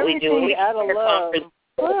free that we do. We out of love.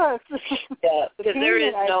 Yeah, because there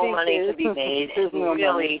is no money to be made. No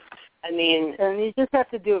really, money. And you just have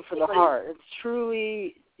to do it for the heart. It's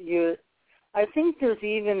truly I think there's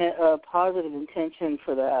even a positive intention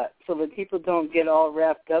for that, so that people don't get all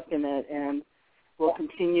wrapped up in it and will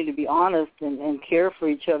continue to be honest and care for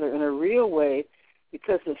each other in a real way,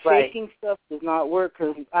 because the faking stuff does not work.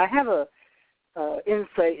 Because I have a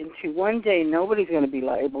insight into one day nobody's going to be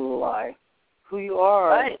able to lie. Who you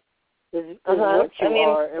are is what you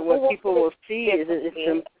are, and what people will see is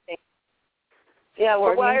yeah,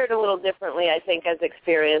 we're wired a little differently, I think, as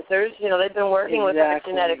experiencers. They've been working with our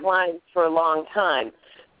genetic lines for a long time.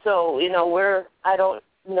 So, I don't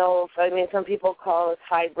know if, some people call us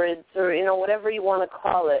hybrids or, whatever you want to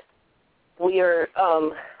call it. We are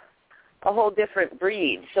a whole different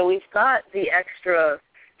breed. So we've got the extra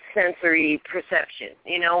sensory perception.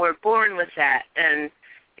 We're born with that, and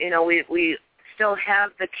we still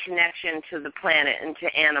have the connection to the planet and to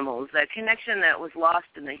animals, that connection that was lost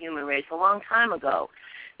in the human race a long time ago.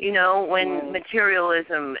 When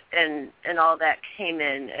materialism and all that came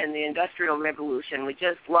in, and the Industrial Revolution, we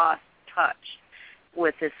just lost touch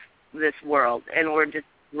with this world, and we're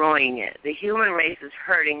destroying it. The human race is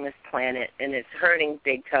hurting this planet, and it's hurting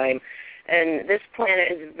big time. And this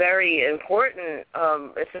planet is very important.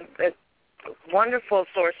 It's a wonderful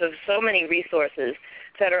source of so many resources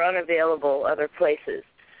that are unavailable other places.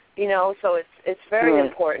 So it's very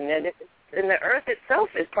important. And the Earth itself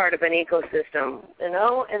is part of an ecosystem,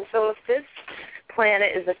 And so if this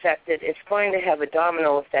planet is affected, it's going to have a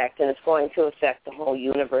domino effect, and it's going to affect the whole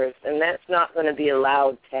universe, and that's not going to be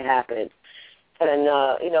allowed to happen. And,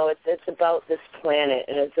 it's about this planet,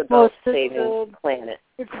 and it's about saving the planet.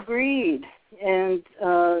 It's greed. And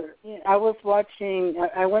I was watching,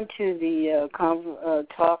 I went to the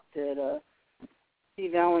talk that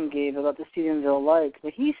Steve Allen gave about the Stephenville Lights,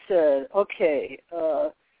 but he said,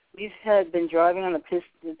 we've been driving on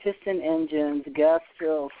the piston engines, gas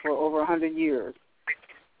filled, for over 100 years,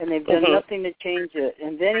 and they've done nothing to change it.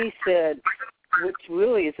 And then he said, which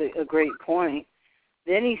really is a great point,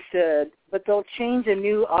 then he said, but they'll change a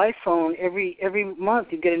new iPhone every month.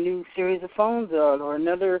 You get a new series of phones out, or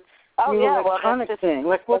another new electronic thing.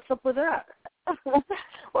 Like, what's up with that?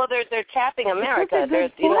 Well, they're tapping America.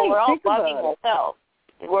 We're all bugging ourselves.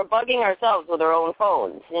 We're bugging ourselves with our own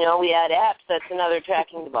phones. We add apps. That's another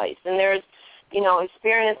tracking device. And there's,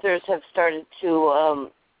 experiencers have started to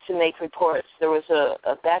make reports. There was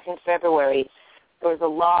back in February, there was a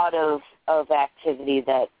lot of activity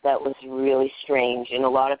that was really strange, and a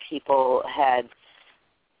lot of people had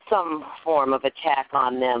some form of attack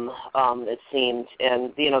on them, it seemed.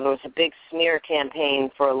 And, there was a big smear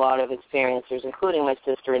campaign for a lot of experiencers, including my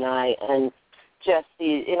sister and I, and just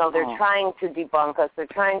they're trying to debunk us. They're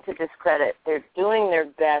trying to discredit. They're doing their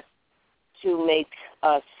best to make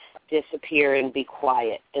us disappear and be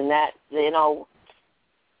quiet. And that,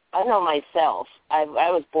 I know myself. I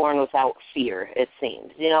was born without fear, it seems,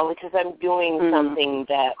 because I'm doing something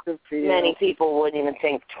that many people wouldn't even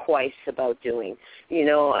think twice about doing. I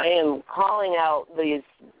am calling out these,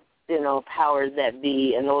 powers that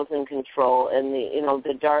be and those in control and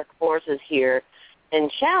the dark forces here,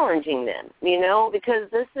 and challenging them, because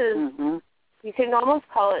this is, you can almost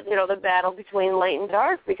call it, the battle between light and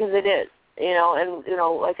dark, because it is.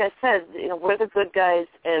 Like I said, we're the good guys,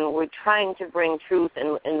 and we're trying to bring truth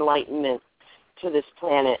and enlightenment to this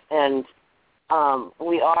planet, and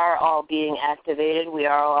we are all being activated. We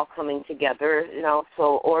are all coming together,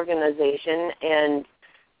 so organization and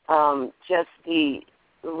just the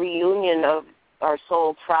reunion of our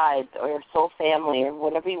soul tribe or our soul family or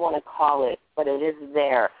whatever you want to call it, but it is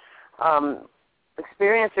there.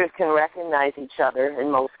 Experiencers can recognize each other in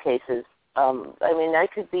most cases. I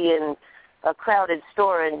could be in a crowded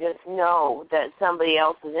store and just know that somebody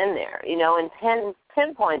else is in there, and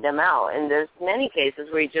pinpoint them out. And there's many cases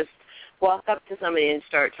where you just walk up to somebody and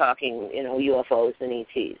start talking, UFOs and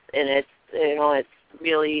ETs. And it's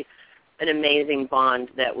really an amazing bond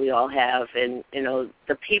that we all have. And,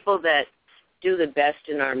 the people that do the best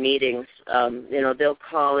in our meetings, they'll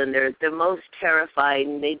call and they're most terrified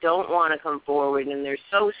and they don't want to come forward and they're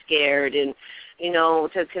so scared, and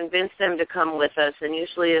to convince them to come with us. And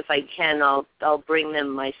usually if I can, I'll bring them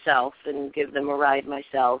myself and give them a ride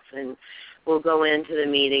myself, and we'll go into the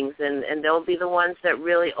meetings, and they'll be the ones that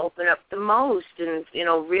really open up the most and,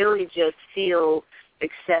 really just feel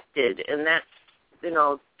accepted. And that's,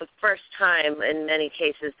 the first time in many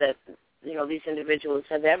cases that, these individuals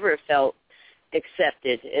have ever felt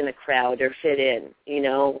accepted in a crowd or fit in,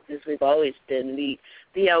 because we've always been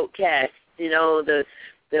the outcast,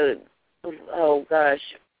 oh gosh,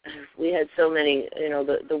 we had so many,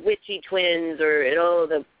 the witchy twins, or,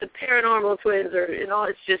 the paranormal twins, or,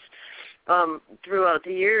 it's just, throughout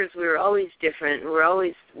the years we were always different. We're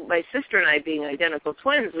always, my sister and I being identical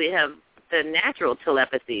twins, we have the natural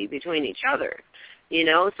telepathy between each other.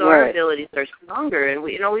 So our abilities are stronger, and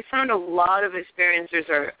we found a lot of experiencers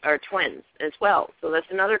are twins as well. So that's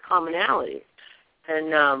another commonality.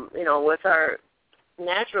 And, with our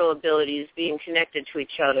natural abilities being connected to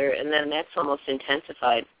each other, and then that's almost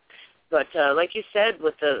intensified. But like you said,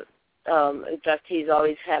 with the abductees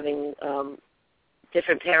always having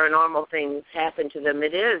different paranormal things happen to them,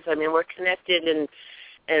 it is. We're connected,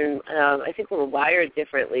 and I think we're wired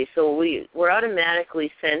differently. So we're automatically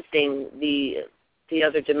sensing the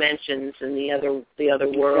other dimensions and the other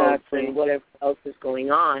worlds and whatever else is going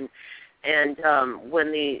on. And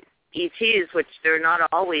when the ETs, which they're not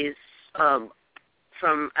always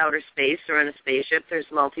from outer space or in a spaceship. There's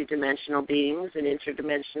multidimensional beings and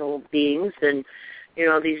interdimensional beings, and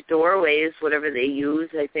these doorways, whatever they use,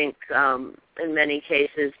 I think in many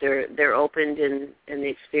cases they're opened in the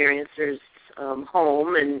experiencer's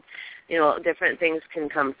home, and different things can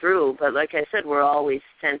come through. But like I said, we're always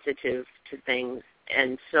sensitive to things,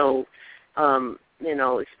 and so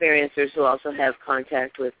experiencers will also have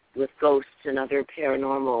contact with ghosts and other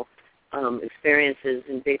paranormal experiences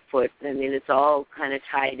and Bigfoot. I mean, it's all kind of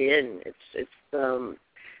tied in.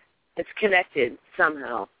 It's connected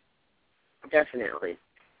somehow, definitely.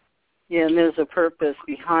 Yeah, and there's a purpose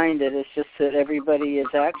behind it. It's just that everybody is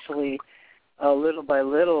actually, little by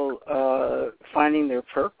little, finding their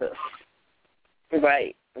purpose.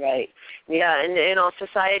 Right. Yeah, and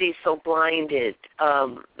society's so blinded.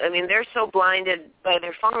 They're so blinded by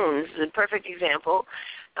their phones. A perfect example.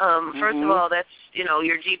 First of all, that's,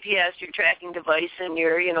 your GPS, your tracking device, and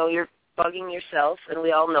you're bugging yourself, and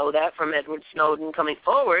we all know that from Edward Snowden coming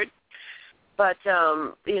forward. But,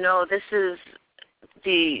 this is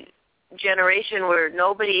the generation where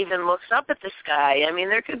nobody even looks up at the sky. I mean,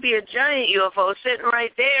 there could be a giant UFO sitting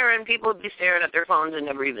right there, and people would be staring at their phones and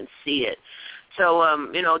never even see it. So,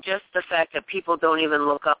 just the fact that people don't even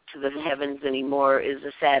look up to the heavens anymore is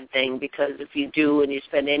a sad thing, because if you do and you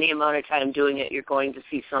spend any amount of time doing it, you're going to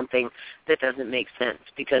see something that doesn't make sense,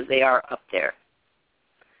 because they are up there.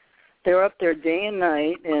 They're up there day and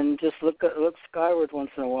night, and just look skyward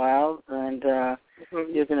once in a while, and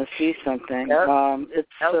you're going to see something. Yep. It's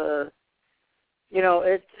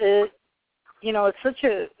such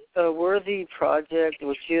a worthy project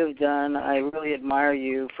which you have done. I really admire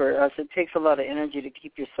you. For us, it takes a lot of energy to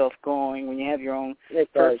keep yourself going when you have your own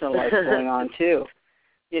personal life going on too.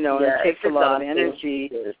 It takes a lot of energy.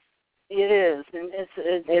 It is, and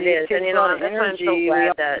it is. And that's why I'm so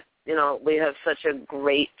glad that we have such a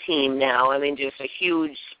great team now. I mean, just a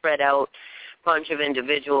huge spread out bunch of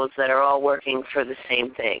individuals that are all working for the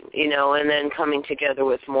same thing, and then coming together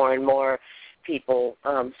with more and more people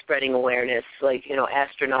spreading awareness, like,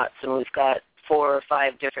 astronauts, and we've got 4 or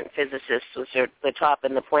 5 different physicists, which are the top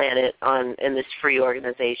in the planet in this free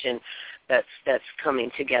organization that's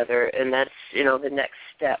coming together, and that's, the next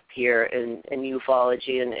step here in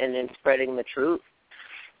ufology and in spreading the truth,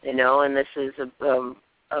 and this is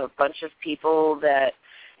a bunch of people that,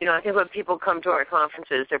 I think when people come to our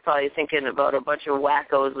conferences, they're probably thinking about a bunch of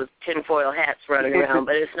wackos with tinfoil hats running around,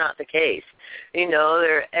 but it's not the case.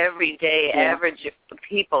 They're everyday, average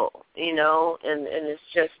people, and it's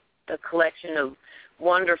just a collection of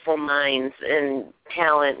wonderful minds and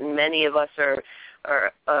talent, and many of us are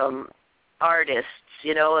artists,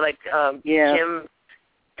 like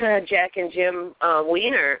Jack and Jim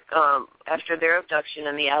Wiener, after their abduction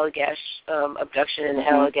in the Allagash abduction in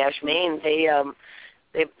Allagash, Maine,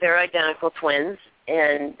 they're identical twins,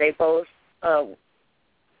 and they both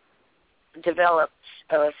developed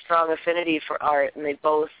a strong affinity for art, and they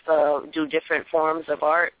both do different forms of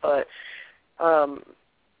art, but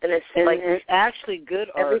and it's actually good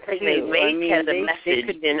art. Everything they make has a message,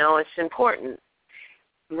 it's important.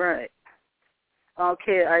 Right.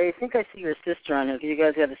 Okay, I think I see your sister on here, because you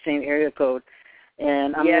guys have the same area code,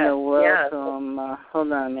 and I'm going to welcome,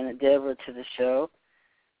 hold on a minute, Deborah to the show.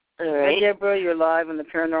 All right. Hi, Deborah, you're live on the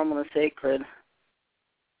Paranormal and Sacred.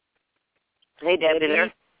 Hey,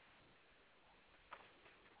 Debbie.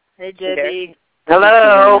 Hey, Debbie.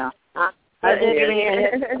 Hello. Hi,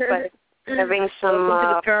 Debbie. Having some welcome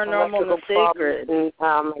to the Paranormal and Sacred. And,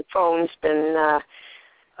 my phone's been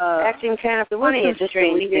acting kind of funny. It just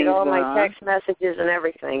deleted all my text messages and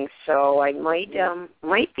everything, so I might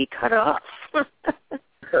be cut off.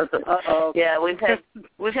 Uh-oh. Yeah, we've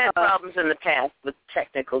had problems in the past with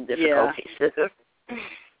technical difficulties.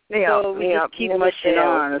 We just keep mushing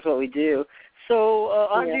on is what we do. So,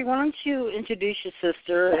 Audrey, why don't you introduce your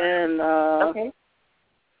sister and okay.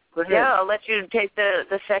 Go ahead. Yeah, I'll let you take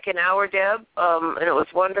the second hour, Deb. And it was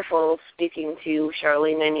wonderful speaking to you,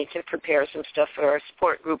 Charlene. I need to prepare some stuff for our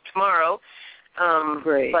support group tomorrow.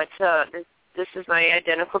 Great. But this is my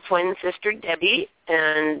identical twin sister, Debbie,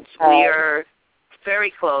 and we are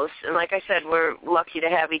very close. And like I said, we're lucky to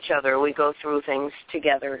have each other. We go through things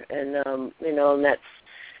together, and and that's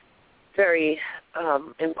very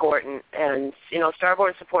important. And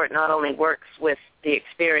Starborn Support not only works with the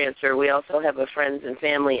experiencer, we also have a friends and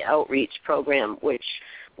family outreach program which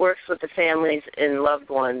works with the families and loved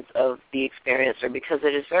ones of the experiencer, because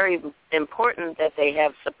it is very important that they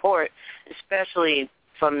have support, especially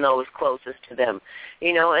from those closest to them.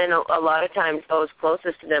 And a lot of times those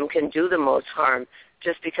closest to them can do the most harm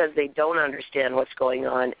just because they don't understand what's going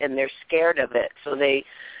on and they're scared of it. So they,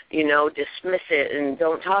 dismiss it and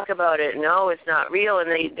don't talk about it. No, it's not real,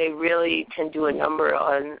 and they really can do a number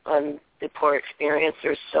on the poor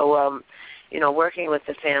experiencers. So, working with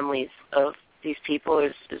the families of these people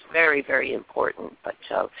is very, very important. But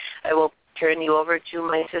I will turn you over to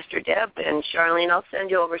my sister Deb, and Charlene, I'll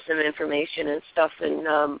send you over some information and stuff, and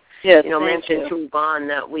mention to Yvonne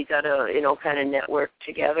that we got to kind of network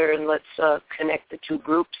together, and let's connect the two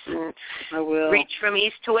groups and reach from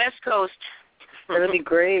east to west coast. That'll be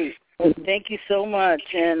great. Thank you so much,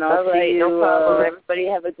 and I'll see you. No problem. Everybody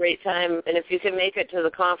have a great time, and if you can make it to the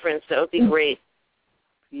conference, that would be great.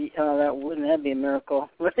 That'd be a miracle.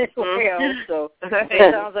 I hope so.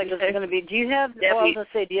 It sounds like it's going to be. Do you have? Well, I was going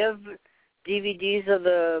to say, do you have DVDs of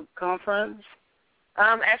the conference?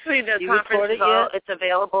 Actually, the conference it's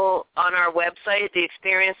available on our website. The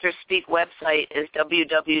Experiencers Speak website is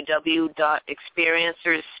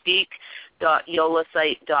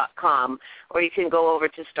www.experiencerspeak.yolasite.com, or you can go over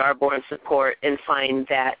to Starborn Support and find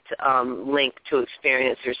that link to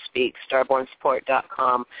Experiencers Speak,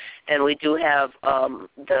 starbornsupport.com. And we do have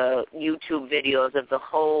the YouTube videos of the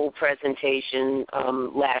whole presentation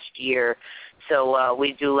last year, so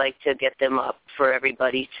we do like to get them up for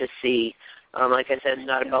everybody to see. Like I said, it's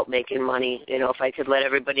not about making money. If I could let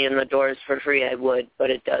everybody in the doors for free, I would, but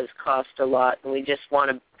it does cost a lot, and we just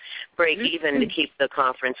want to break even to keep the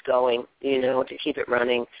conference going, to keep it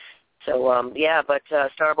running. So, but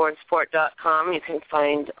starbornsupport.com, you can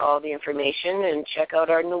find all the information and check out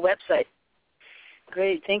our new website.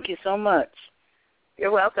 Great. Thank you so much.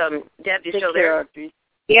 You're welcome. Deb, you Take still care, there? Audrey.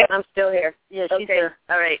 Yeah, I'm still here. Yeah, she's okay. there.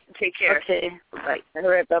 All right. Take care. Okay. Bye. All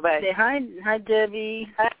right. Bye-bye. Say hi, Debbie.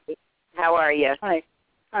 Hi. How are you? Hi.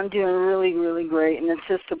 I'm doing really, really great, and it's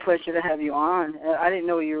just a pleasure to have you on. I didn't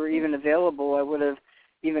know you were even available. I would have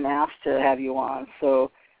even asked to have you on,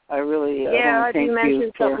 so I really I thank you.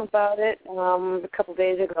 mentioned something about it a couple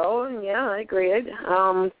days ago, and I agreed.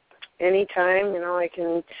 Anytime, I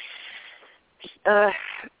can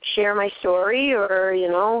share my story or,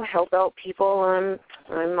 help out people,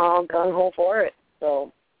 I'm all gung-ho for it.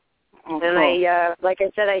 So. And I, like I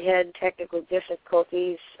said, I had technical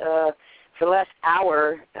difficulties for the last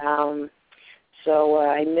hour, so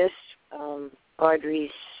I missed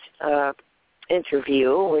Audrey's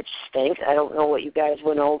interview, which stinks. I don't know what you guys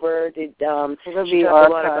went over. Did it'll she be talk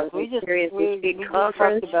a lot archived. about we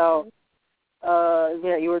conference? Talked about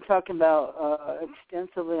you were talking about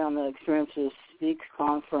extensively on the Experiences Speak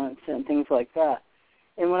conference and things like that.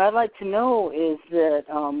 And what I'd like to know is that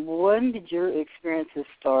when did your experiences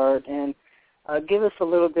start, and give us a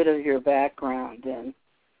little bit of your background. And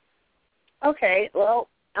okay, well,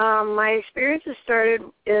 my experiences started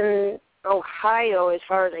in Ohio, as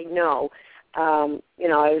far as I know. I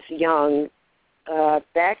was young.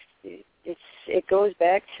 It goes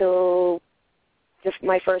back to just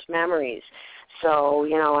my first memories. So,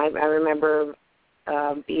 I remember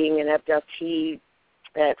being an abductee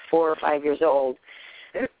at 4 or 5 years old.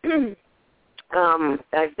 I've been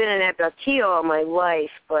an abductee all my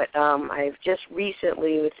life, but I've just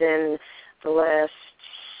recently, within the last,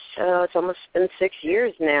 it's almost been 6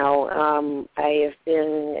 years now, I have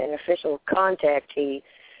been an official contactee,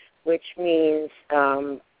 which means,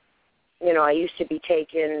 I used to be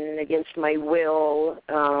taken against my will,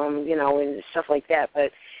 and stuff like that,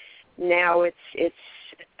 but now it's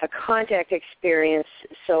a contact experience,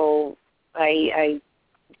 so I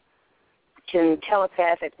can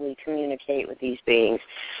telepathically communicate with these beings.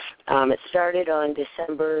 It started on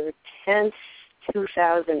December 10th,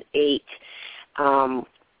 2008,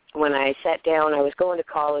 when I sat down. I was going to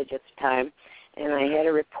college at the time, and I had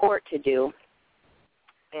a report to do,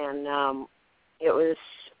 and it was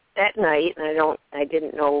at night, and I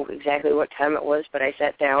didn't know exactly what time it was, but I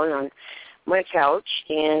sat down on my couch,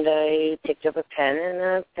 and I picked up a pen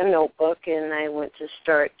and a notebook, and I went to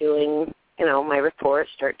start doing my report,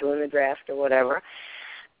 start doing the draft or whatever.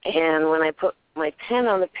 And when I put my pen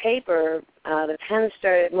on the paper, the pen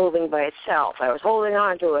started moving by itself. I was holding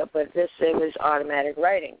on to it, but it was automatic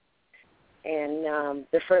writing. And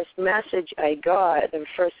the first message I got, the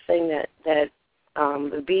first thing that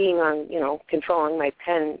the being on, controlling my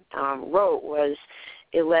pen wrote was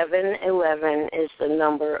 1111 is the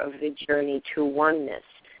number of the journey to oneness,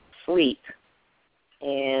 sleep.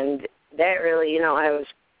 And that really, I was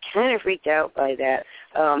kind of freaked out by that.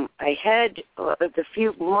 I had the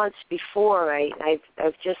few months before,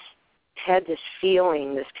 I've just had this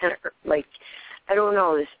feeling, this kind of like, I don't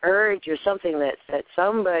know, this urge or something that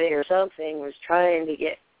somebody or something was trying to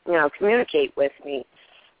communicate with me.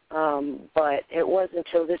 But it wasn't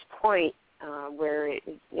until this point where,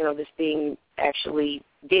 this being actually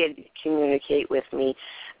did communicate with me.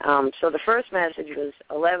 So the first message was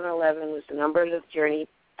 1111 was the number of the journey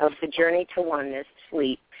to oneness,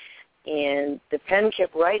 sleep. And the pen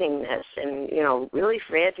kept writing this, and, really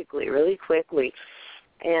frantically, really quickly.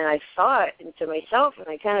 And I thought to myself, and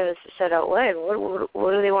I kind of said out loud,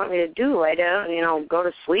 what do they want me to do? Lie down, go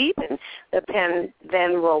to sleep? And the pen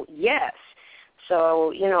then wrote yes.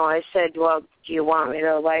 So, I said, well, do you want me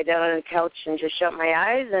to lie down on the couch and just shut my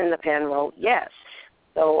eyes? And the pen wrote yes.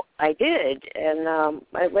 So I did, and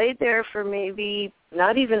I laid there for maybe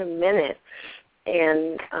not even a minute,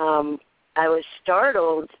 and I was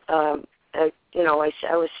startled. I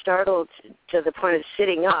was startled to the point of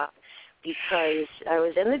sitting up because I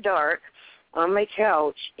was in the dark on my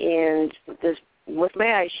couch, and with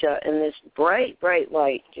my eyes shut, and this bright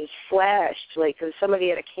light just flashed, like somebody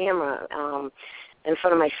had a camera in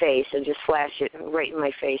front of my face and just flashed it right in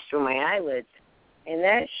my face through my eyelids. And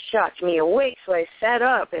that shocked me awake, so I sat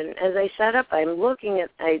up, and as I sat up, I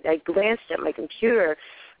glanced at my computer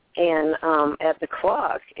and at the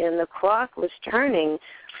clock, and the clock was turning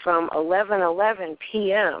from 11:11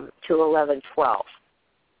 p.m. to 11:12.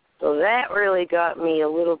 So that really got me a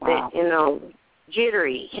little bit,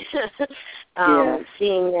 jittery,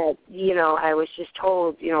 seeing that, I was just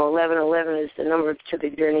told, 11:11 is the number to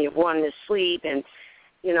the journey of oneness, sleep, and,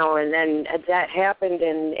 and then that happened,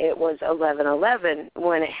 and it was 11:11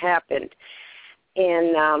 when it happened.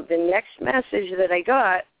 And the next message that I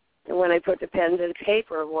got when I put the pen to the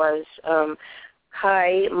paper was,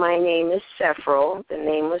 hi, my name is Sephrel. The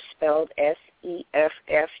name was spelled Seffrell,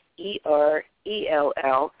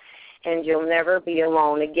 and you'll never be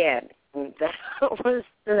alone again. And that was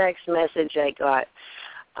the next message I got.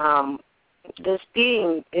 This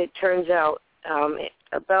being, it turns out,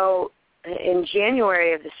 about in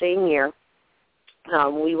January of the same year,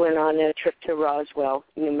 we went on a trip to Roswell,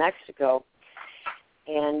 New Mexico,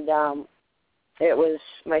 and it was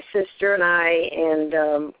my sister and I and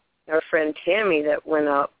our friend Tammy that went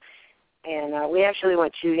up, and we actually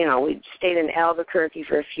went to, we stayed in Albuquerque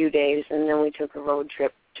for a few days, and then we took a road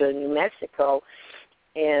trip to New Mexico,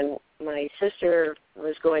 and my sister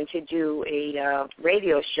was going to do a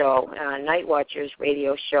radio show, Night Watchers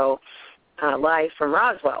radio show, live from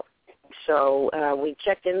Roswell. So we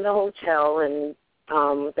checked in the hotel, and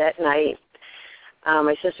that night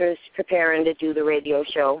my sister was preparing to do the radio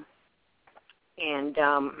show, and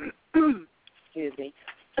excuse me,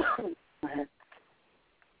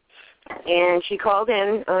 and she called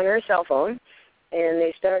in on her cell phone, and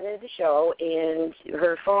they started the show, and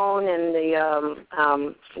her phone and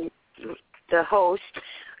the host,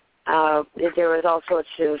 there was all sorts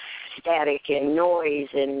of static and noise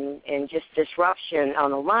and just disruption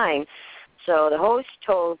on the line. So the host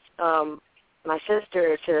told my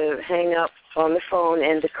sister to hang up on the phone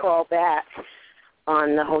and to call back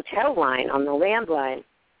on the hotel line, on the landline.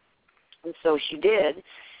 And so she did,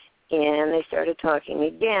 and they started talking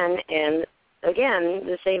again, and again,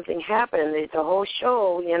 the same thing happened. The whole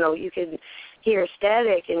show, you could hear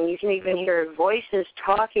static, and you can even hear voices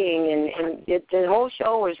talking, and the whole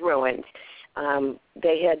show was ruined.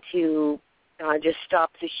 They had to just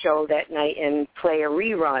stop the show that night and play a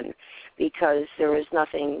rerun because there was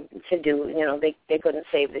nothing to do. They couldn't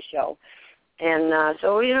save the show. And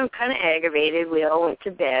so, kind of aggravated. We all went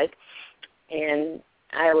to bed, and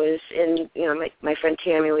I was in, my friend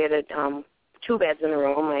Tammy, we had two beds in a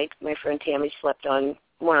room. My friend Tammy slept on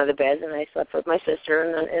one of the beds, and I slept with my sister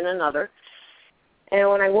in another. And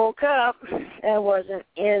when I woke up, I wasn't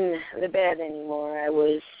in the bed anymore. I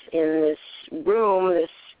was in this room,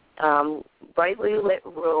 this brightly lit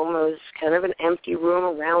room. It was kind of an empty room,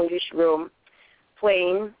 a roundish room,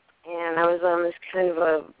 plain. And I was on this kind of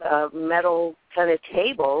a metal kind of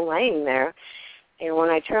table laying there. And when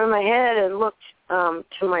I turned my head and looked to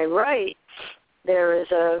my right, there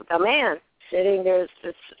was a man sitting there.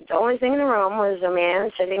 The only thing in the room was a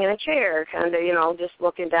man sitting in a chair, kind of, just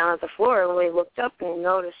looking down at the floor. And when he looked up and he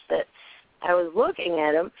noticed that I was looking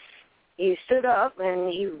at him, he stood up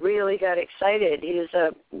and he really got excited. He was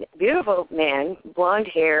a beautiful man, blonde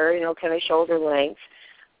hair, kind of shoulder length,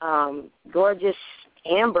 gorgeous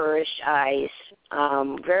amberish eyes,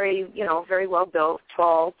 very well built,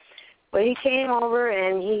 tall. But he came over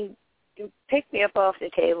and he picked me up off the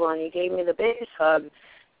table and he gave me the biggest hug.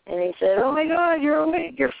 And he said, "Oh my God, you're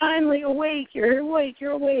awake! You're finally awake! You're awake!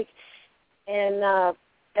 You're awake!" And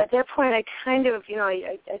at that point, I kind of,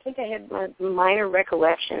 I think I had my minor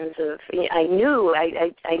recollections of. I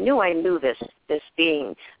knew this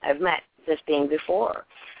being. I've met this being before,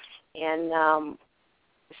 and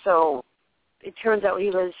so it turns out he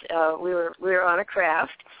was. We were on a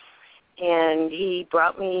craft, and he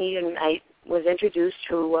brought me, and I was introduced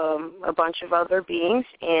to a bunch of other beings,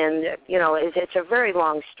 and, it's a very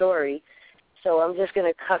long story, so I'm just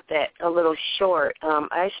going to cut that a little short.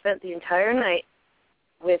 I spent the entire night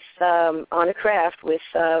with on a craft with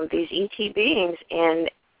these ET beings, and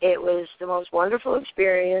it was the most wonderful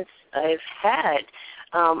experience I've had,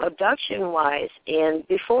 abduction-wise. And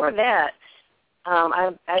before that,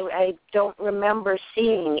 I don't remember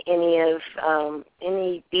seeing any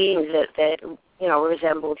beings that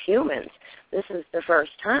resembled humans. This is the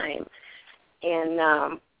first time.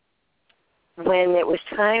 And when it was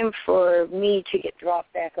time for me to get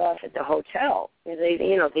dropped back off at the hotel,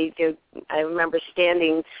 I remember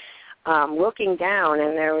standing, looking down,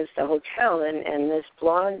 and there was the hotel, and this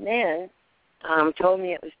blonde man told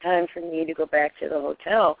me it was time for me to go back to the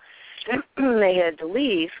hotel. They had to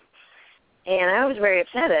leave, and I was very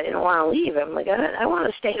upset. I didn't want to leave. I'm like, I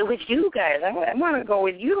want to stay with you guys. I want to go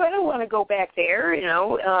with you. I don't want to go back there,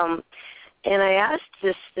 And I asked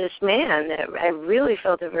this man that I really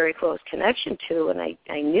felt a very close connection to, and I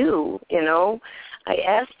knew, I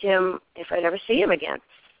asked him if I'd ever see him again.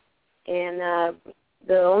 And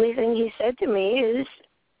the only thing he said to me is,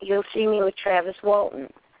 "You'll see me with Travis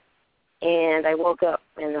Walton." And I woke up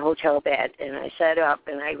in the hotel bed, and I sat up,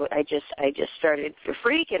 and I just started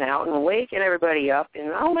freaking out and waking everybody up,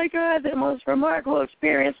 and oh my God, the most remarkable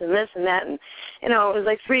experience, and this and that, and it was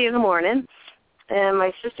like 3 a.m. And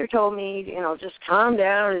my sister told me, just calm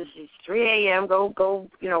down. It's 3 a.m. Go,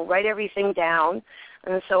 write everything down.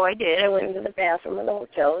 And so I did. I went into the bathroom of the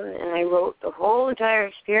hotel, and I wrote the whole entire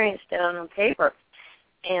experience down on paper.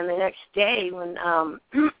 And the next day, when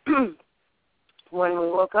when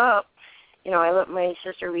we woke up, I let my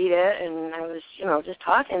sister read it, and I was, just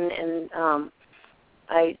talking, and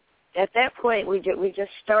at that point we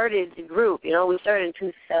just started the group. We started in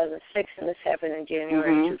 2006, and this happened in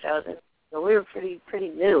January 2000. So we were pretty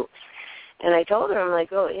new. And I told her, I'm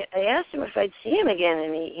like, I asked him if I'd see him again,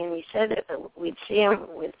 and he said that we'd see him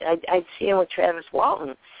I'd see him with Travis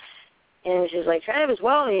Walton. And she's like, Travis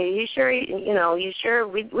Walton, you sure? You sure?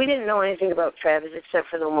 We didn't know anything about Travis except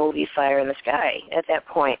for the movie Fire in the Sky at that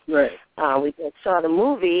point. Right. We saw the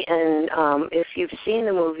movie, and if you've seen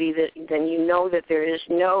the movie, then you know that there is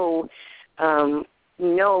no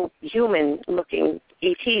human-looking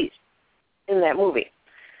ETs in that movie.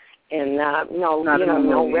 And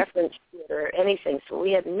no reference to it or anything. So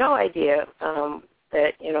we had no idea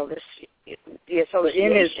that, the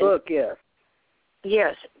association. In his book, yes.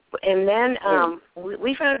 Yes. And then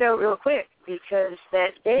we found out real quick, because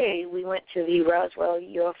that day we went to the Roswell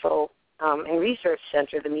UFO and Research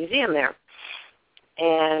Center, the museum there.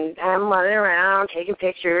 And I'm running around taking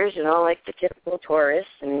pictures, like the typical tourist,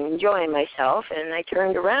 and enjoying myself. And I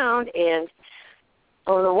turned around, and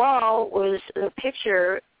on the wall was a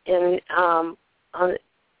picture, and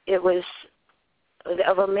it was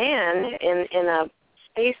of a man in a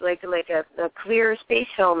space, like a clear space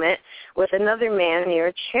helmet, with another man near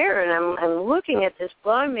a chair, and I'm looking at this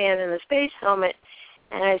blonde man in the space helmet,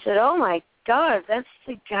 and I said, "Oh my God, that's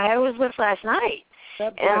the guy I was with last night."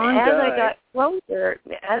 That and as guy. I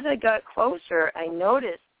got closer, I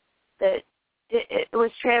noticed that it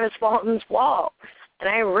was Travis Walton's wall. And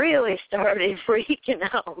I really started freaking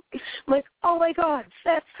out. I'm like, oh, my God,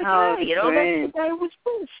 that's the guy. That's the guy I was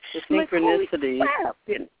with. The synchronicity. Like, holy crap,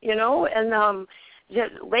 and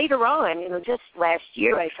just later on, just last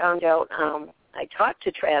year I found out, I talked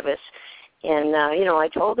to Travis, and, I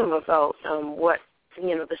told him about what,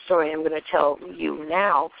 the story I'm going to tell you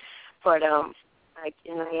now. But I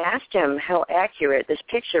asked him how accurate this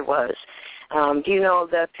picture was. Do you know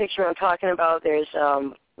the picture I'm talking about? There's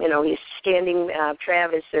he's standing,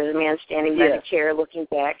 Travis, there's a man standing by the chair looking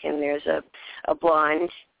back, and there's a blonde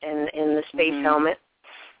in the space helmet,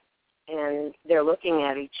 and they're looking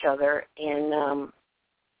at each other. And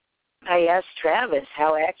I asked Travis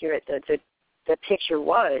how accurate the picture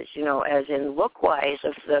was, as in look-wise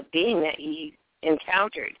of the being that he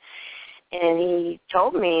encountered. And he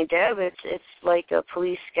told me, Deb, it's like a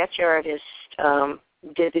police sketch artist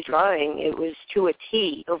did the drawing. It was to a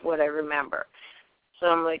T of what I remember. So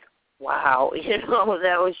I'm like, wow,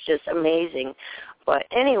 that was just amazing. But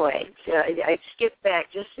anyway, I skipped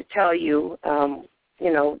back just to tell you,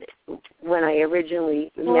 when I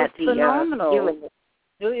originally met the human.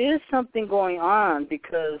 There is something going on,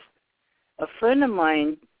 because a friend of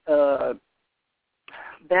mine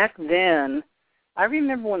back then, I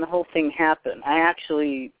remember when the whole thing happened. I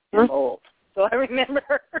actually am old, so I remember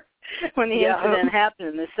when the incident happened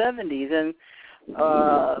in the 70s, and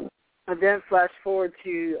then flash forward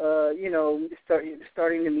to,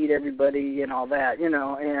 starting to meet everybody and all that, and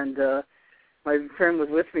my friend was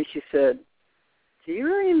with me, she said, do you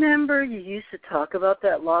remember you used to talk about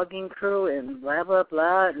that logging crew and blah, blah,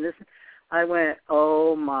 blah, and this? I went,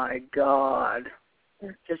 oh, my God.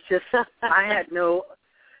 Just I had no,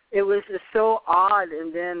 it was just so odd.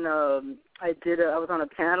 And then I was on a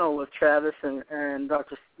panel with Travis and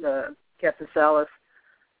Dr. Captain Salas.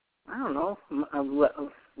 I don't know,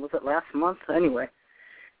 was it last month? Anyway.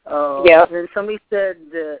 Yeah. Then somebody said,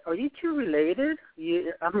 are you two related?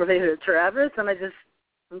 I'm related to Travis.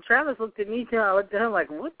 And Travis looked at me, and I looked at him like,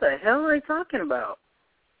 what the hell are they talking about?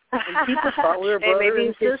 And people thought we were brother maybe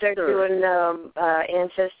and you sister. should start doing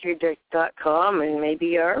Ancestry.com and maybe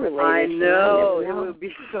you are related. I know. It would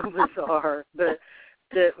be so bizarre. But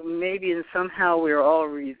that maybe somehow we're all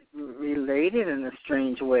related in a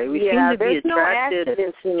strange way. We seem to be attracted no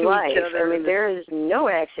accidents in to life. each other. I mean, there is no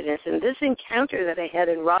accidents. And this encounter that I had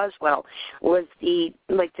in Roswell was the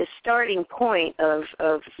starting point of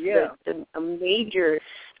a major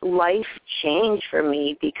life change for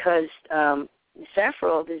me, because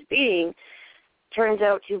Sephiroth, this being, turns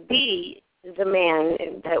out to be the man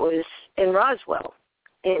that was in Roswell,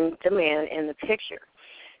 and the man in the picture.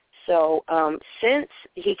 So since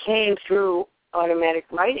he came through automatic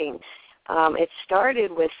writing, it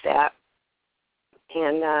started with that,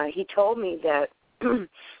 and he told me that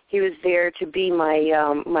he was there to be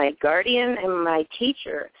my guardian and my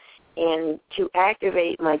teacher, and to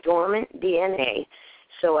activate my dormant DNA.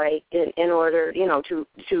 So in order,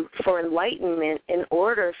 for enlightenment, in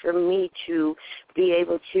order for me to be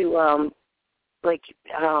able to,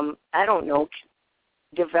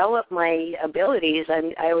 develop my abilities.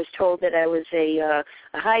 I was told that I was a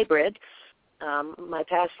hybrid. My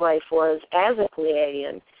past life was as a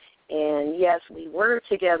Pleiadian, and yes, we were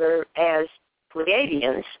together as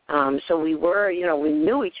Pleiadians. So we were, we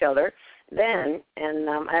knew each other then, and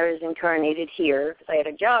I was incarnated here because I had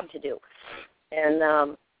a job to do.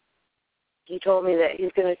 And he told me that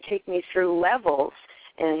he's going to take me through levels,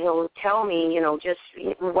 and he'll tell me, just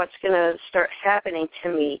what's going to start happening to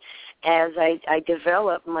me as I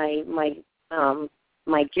develop my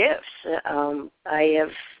gifts. I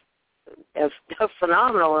have a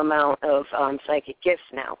phenomenal amount of psychic gifts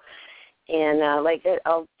now. And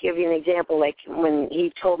I'll give you an example. Like when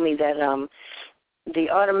he told me that the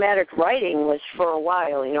automatic writing was for a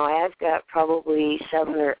while. I've got probably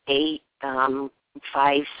 7 or 8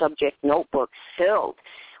 5-subject notebooks filled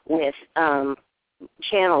with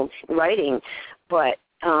channeled writing, but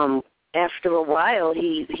after a while,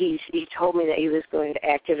 he told me that he was going to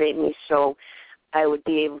activate me so I would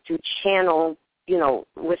be able to channel,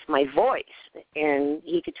 with my voice, and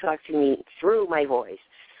he could talk to me through my voice.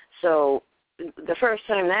 So the first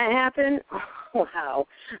time that happened, wow,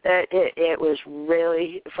 that it was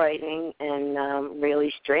really frightening and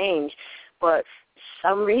really strange, but for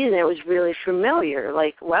some reason it was really familiar.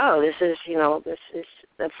 Like, wow, this is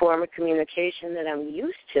a form of communication that I'm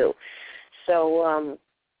used to. So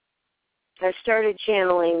I started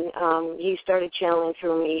channeling. He started channeling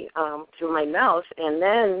through me, through my mouth, and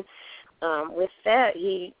then with that,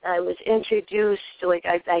 I was introduced. Like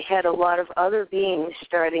I had a lot of other beings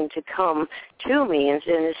starting to come to me and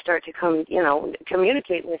start to come,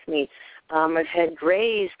 communicate with me. I've had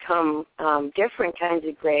grays come, different kinds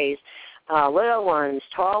of grays, little ones,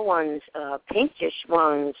 tall ones, pinkish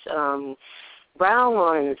ones, brown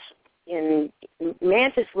ones, and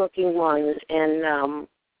mantis-looking ones, and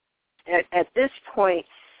at this point,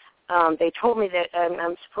 they told me that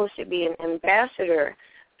I'm supposed to be an ambassador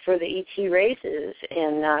for the ET races,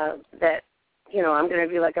 and that, I'm going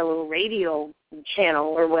to be like a little radio channel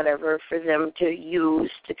or whatever for them to use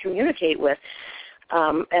to communicate with.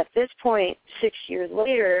 At this point, 6 years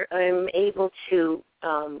later, I'm able to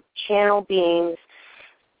channel beings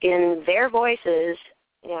in their voices,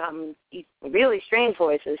 really strange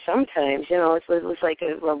voices sometimes. It was like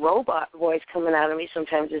a robot voice coming out of me.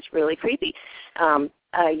 Sometimes it's really creepy.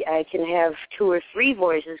 I can have 2 or 3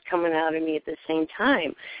 voices coming out of me at the same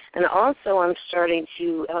time. And also I'm starting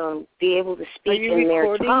to be able to speak in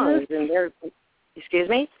their tongues. Excuse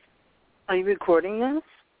me? Are you recording this?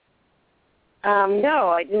 No,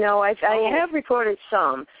 I have recorded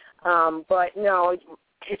some, but no,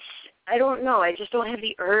 I don't know. I just don't have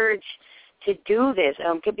the urge to do this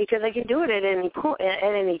because I can do it at any point, at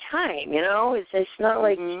any time. It's not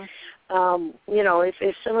like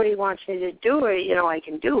if somebody wants me to do it, I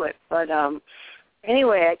can do it. But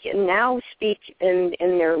anyway, I can now speak in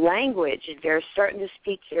their language. They're starting to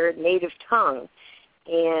speak their native tongue,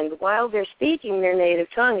 and while they're speaking their native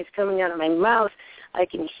tongue, it's coming out of my mouth. I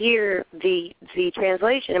can hear the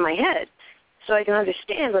translation in my head, so I can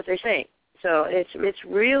understand what they're saying. So it's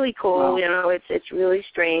really cool. Wow. It's really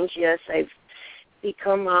strange. Yes,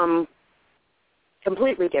 become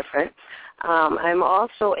completely different. I'm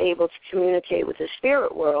also able to communicate with the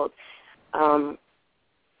spirit world. The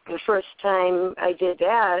first time I did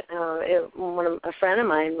that, a friend of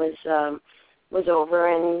mine was over,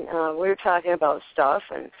 and we were talking about stuff,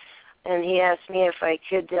 and he asked me if I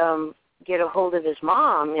could get a hold of his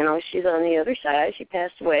mom. She's on the other side. She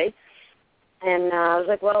passed away. And I was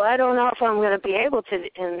like, well, I don't know if I'm going to be able to.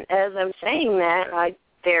 And as I'm saying that,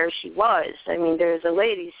 there she was. I mean, there's a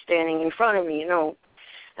lady standing in front of me,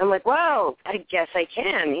 I'm like, wow, I guess I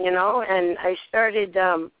can, And I started,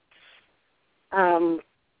 I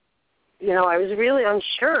was really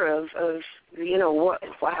unsure of I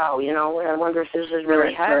wonder if this is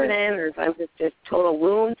really happening or if I'm just a total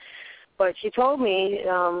loon. But she told me,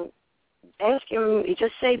 ask him, you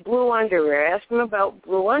just say blue underwear. Ask him about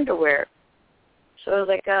blue underwear. So I was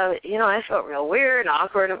like, I felt real weird and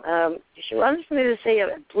awkward. She wanted me to say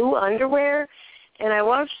blue underwear, and I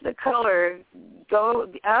watched the color go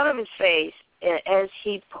out of his face as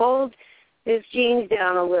he pulled his jeans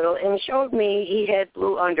down a little and showed me he had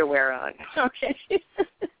blue underwear on. Okay.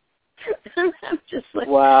 And I'm just like,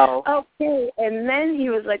 wow. Okay. And then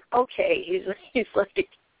he was like, okay. He's like,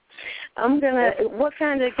 what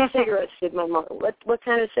kind of cigarettes did my mom, what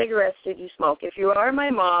kind of cigarettes did you smoke? If you are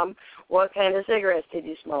my mom, what kind of cigarettes did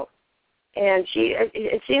you smoke? And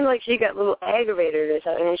it seemed like she got a little aggravated or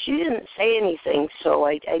something, and she didn't say anything, so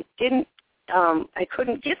I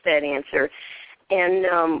couldn't get that answer.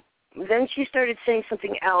 And then she started saying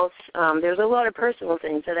something else. There's a lot of personal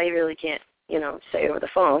things that I really can't, say over the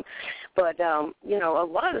phone. But, a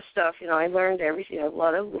lot of stuff, I learned everything, a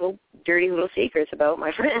lot of dirty little secrets about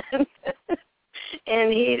my friend.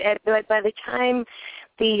 And by the time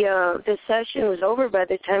the session was over, by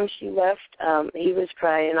the time she left, he was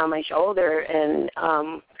crying on my shoulder, and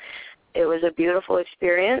it was a beautiful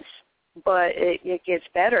experience. But it gets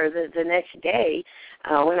better. The next day,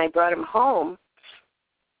 when I brought him home,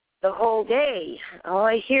 the whole day, all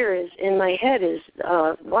I hear is in my head is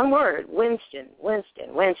one word: Winston,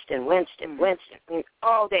 Winston, Winston, Winston, Winston. I mean,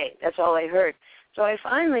 all day. That's all I heard. So I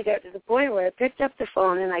finally got to the point where I picked up the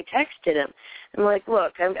phone and I texted him. I'm like,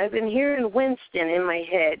 look, I've been hearing Winston in my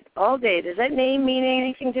head all day. Does that name mean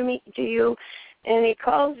anything to you? And he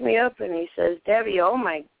calls me up and he says, Debbie, oh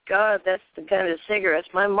my God, that's the kind of cigarettes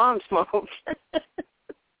my mom smoked.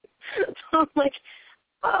 So I'm like,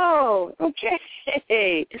 oh,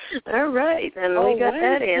 okay. All right. And we got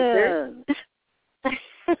that answer.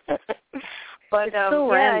 But it's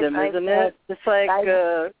so random, isn't it? It's like,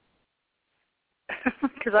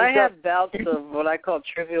 because I have bouts of what I call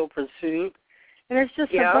trivial pursuit, and it's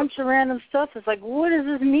just a bunch of random stuff. It's like, what does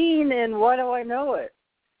this mean, and why do I know it?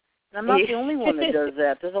 And I'm not the only one that does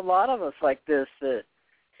that. There's a lot of us like this. That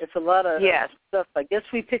it's a lot of stuff. I guess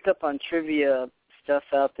we pick up on trivia stuff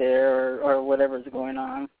out there or whatever's going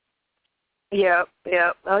on. Yeah.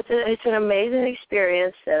 Well, it's an amazing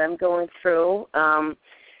experience that I'm going through.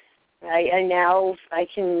 I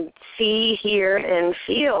can see, hear, and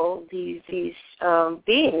feel these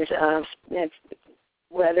beings,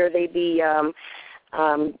 whether they be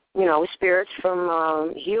spirits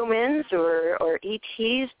from humans or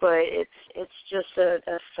ETs, but it's just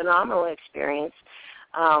a phenomenal experience.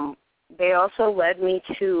 They also led me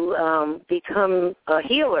to become a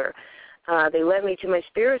healer. They led me to my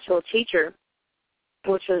spiritual teacher,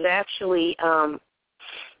 which was actually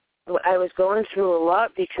I was going through a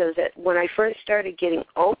lot because when I first started getting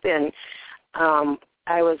open,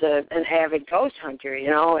 I was an avid ghost hunter.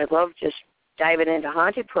 I loved just diving into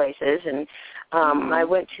haunted places, and I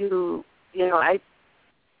went to,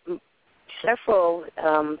 several,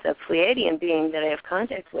 the Pleiadian being that I have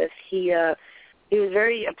contact with, he was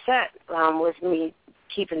very upset with me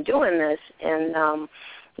keeping doing this, and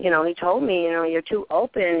he told me, you're too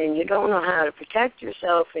open and you don't know how to protect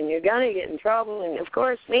yourself and you're going to get in trouble. And, of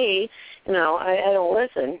course, me, I don't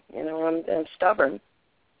listen. I'm stubborn.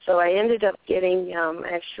 So I ended up getting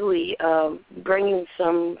bringing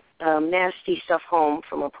some nasty stuff home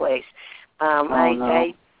from a place.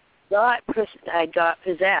 I got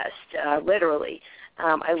possessed, literally.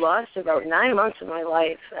 I lost about 9 months of my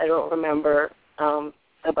life. I don't remember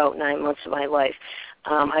about 9 months of my life.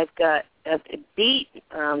 I've got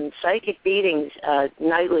psychic beatings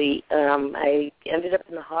nightly. I ended up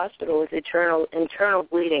in the hospital with internal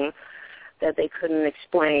bleeding that they couldn't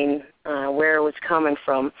explain where it was coming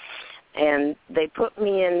from. And they put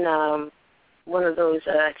me in one of those,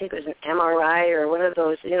 I think it was an MRI or one of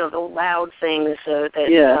those, the loud things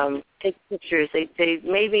that take pictures. They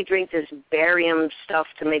made me drink this barium stuff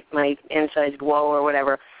to make my insides glow or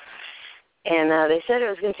whatever. And they said it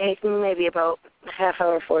was going to take me maybe about a half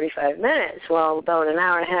hour, 45 minutes. Well, about an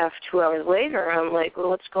hour and a half, 2 hours later, I'm like, well,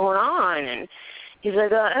 what's going on? And he's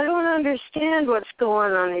like, I don't understand what's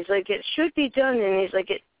going on. He's like, it should be done. And he's like,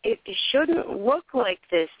 it shouldn't look like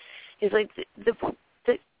this. He's like,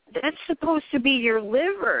 that's supposed to be your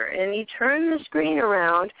liver. And he turned the screen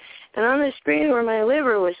around, and on the screen where my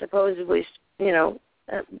liver was supposedly,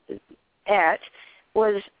 at,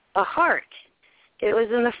 was a heart. It was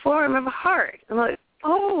in the form of a heart. I'm like,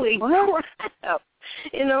 holy crap.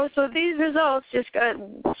 So these results just got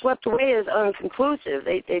swept away as unconclusive.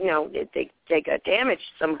 They got damaged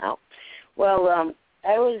somehow. Well,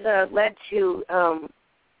 I was led to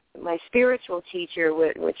my spiritual teacher,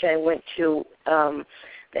 which I went to,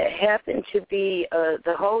 that happened to be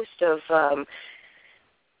the host of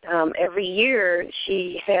every year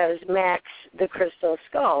she has Max the Crystal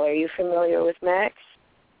Skull. Are you familiar with Max?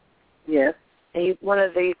 Yes. One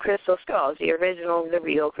of the crystal skulls, the original, the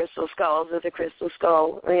real crystal skulls of the crystal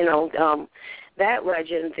skull, that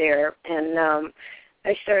legend there. And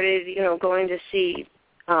I started, going to see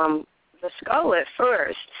the skull at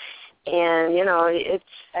first. And,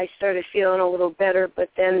 I started feeling a little better, but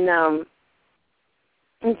then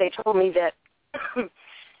they told me that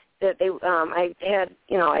I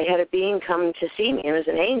had a being come to see me. It was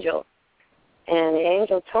an angel. And the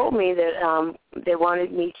angel told me that they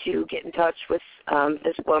wanted me to get in touch with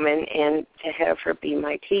this woman and to have her be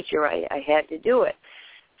my teacher. I had to do it.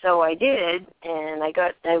 So I did, and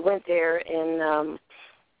I went there, and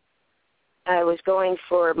I was going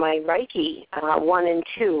for my Reiki 1 and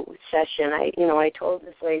 2 session. I told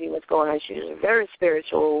this lady what's going on. She was a very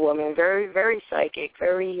spiritual woman, very, very psychic,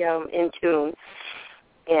 very in tune.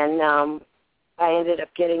 And I ended up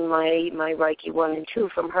getting my Reiki 1 and 2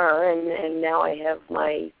 from her, and now I have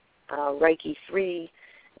my Reiki 3,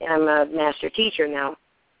 and I'm a master teacher now.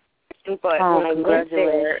 But when I went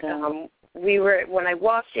there, when I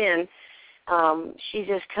walked in, she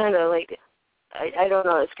just kind of like, I don't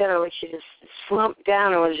know, it's kind of like she just slumped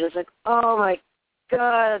down and was just like, oh my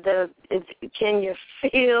God, can you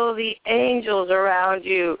feel the angels around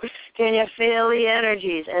you? Can you feel the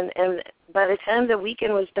energies? And by the time the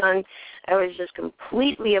weekend was done, I was just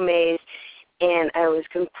completely amazed, and I was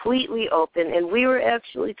completely open, and we were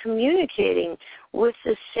actually communicating with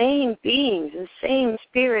the same beings, the same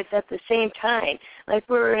spirits at the same time. Like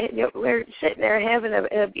we're sitting there having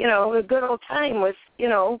a good old time with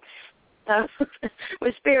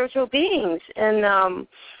with spiritual beings, and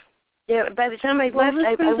by the time I left,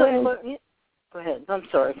 I went. Go ahead. I'm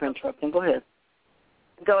sorry for interrupting. Go ahead.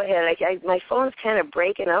 Go ahead. My phone's kind of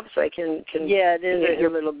breaking up, so I can. Yeah, it is a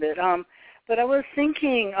little bit. But I was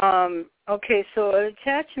thinking, okay, so an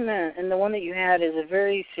attachment, and the one that you had is a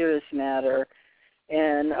very serious matter.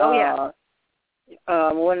 And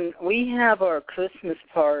when we have our Christmas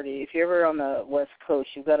party, if you're ever on the West Coast,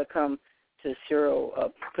 you've got to come to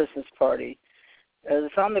Cyril Christmas party.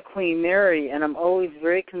 It's on the Queen Mary, and I'm always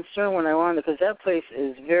very concerned when I wander because that place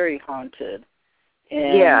is very haunted.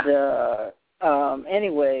 And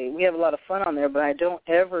anyway, we have a lot of fun on there, but I don't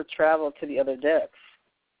ever travel to the other decks.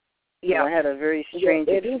 Yeah, so I had a very strange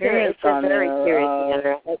experience on there. It's a very serious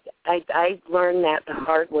matter. I learned that the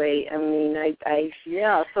hard way. I mean,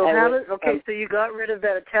 so you got rid of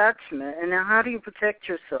that attachment, and now how do you protect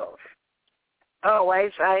yourself? Oh, I'm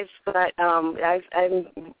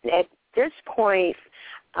at this point.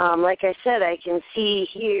 Like I said, I can see,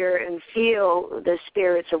 hear, and feel the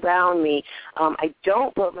spirits around me. I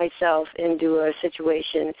don't put myself into a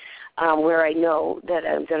situation where I know that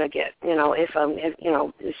I'm going to get,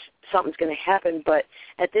 if something's going to happen. But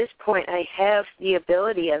at this point, I have the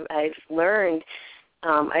ability. I've learned.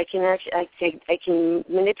 I can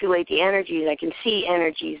manipulate the energies. I can see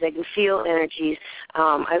energies. I can feel energies.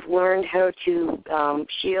 I've learned how to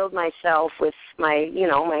shield myself with my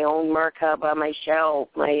own Merkaba, my shell.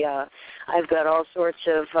 I've got all sorts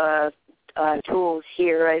of tools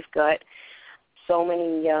here. I've got so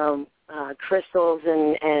many crystals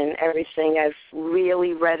and everything. I've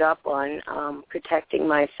really read up on protecting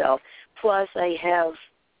myself. Plus, I have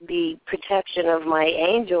the protection of my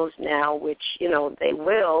angels now, which, they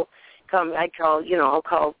will come. I'll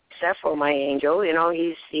call Sepho my angel.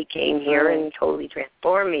 He came here and totally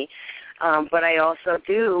transformed me. But I also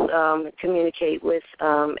do communicate with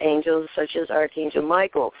angels such as Archangel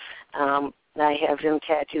Michael. I have him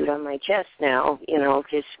tattooed on my chest now,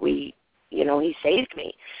 because he saved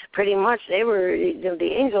me. Pretty much they were,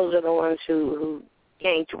 the angels are the ones who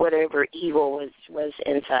yanked whatever evil was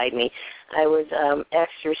inside me. I was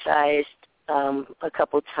exorcised a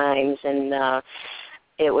couple times, and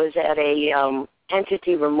it was at a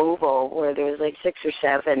entity removal where there was like 6 or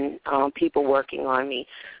 7 people working on me.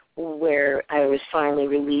 where I was finally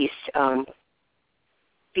released, and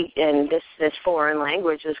this foreign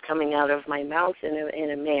language was coming out of my mouth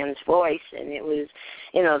in a man's voice, and it was,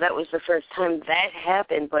 that was the first time that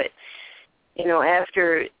happened. But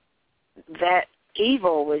after that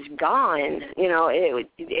evil was gone,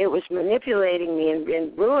 it was manipulating me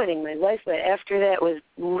and ruining my life. But after that was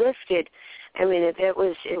lifted, I mean, it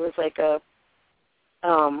was like a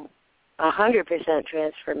 100%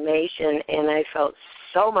 transformation, and I felt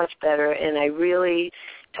so much better. And I really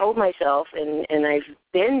told myself, and I've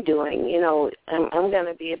been doing, I'm going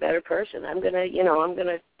to be a better person. I'm going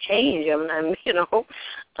to change. I'm going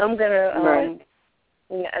to,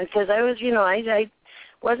 because I was, I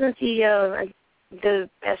wasn't the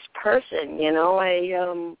best person,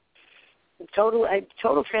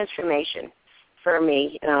 total transformation for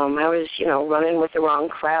me. I was, running with the wrong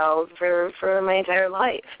crowd for my entire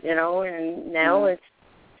life, and now it's,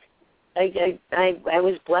 I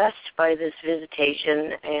was blessed by this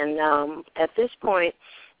visitation, and at this point,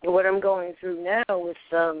 what I'm going through now with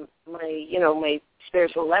my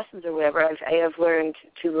spiritual lessons or whatever, I have learned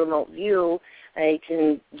to remote view. I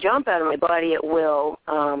can jump out of my body at will.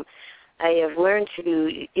 I have learned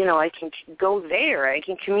to, I can go there. I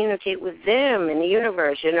can communicate with them in the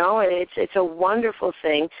universe, and it's a wonderful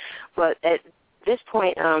thing. But at this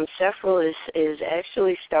point, Sephiroth is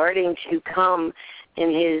actually starting to come in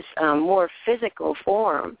his more physical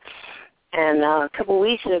form. And a couple of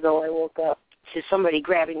weeks ago, I woke up to somebody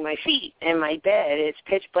grabbing my feet in my bed. It's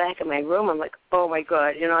pitch black in my room. I'm like, oh my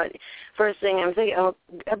God, first thing I'm thinking,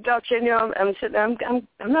 abduction, I'm sitting there,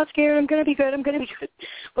 I'm not scared, I'm going to be good.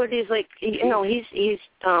 But he's like, he's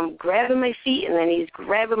grabbing my feet, and then he's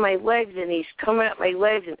grabbing my legs, and he's coming up my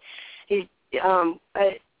legs, and he's,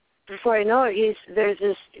 before I know it, there's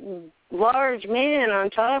this large man on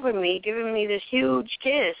top of me giving me this huge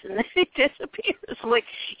kiss, and then he disappears. I'm like,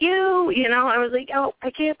 I was like, oh,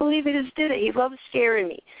 I can't believe he just did it. He loves scaring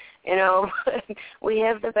me. We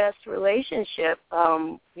have the best relationship.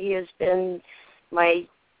 He has been my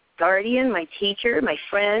guardian, my teacher, my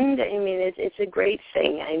friend. I mean, it's a great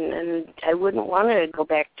thing, and I wouldn't want to go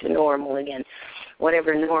back to normal again,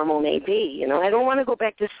 whatever normal may be. I don't want to go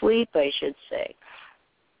back to sleep, I should say.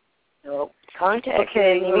 So contact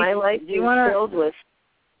me. My life is filled with.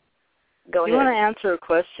 Go ahead. You want to answer a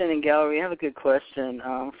question in gallery? I have a good question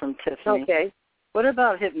from Tiffany. Okay. What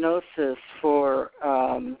about hypnosis for?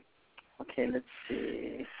 Okay, let's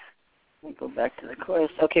see. Let me go back to the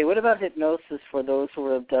question. Okay, what about hypnosis for those who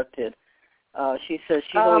were abducted? She says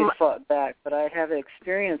she's always fought back, but I have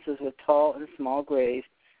experiences with tall and small grays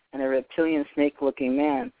and a reptilian snake-looking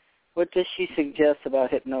man. What does she suggest about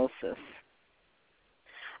hypnosis?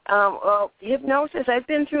 Well, hypnosis, I've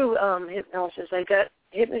been through hypnosis. I got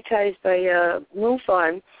hypnotized by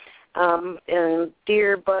MUFON and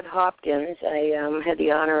dear Bud Hopkins. I had the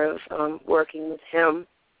honor of working with him.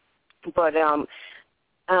 But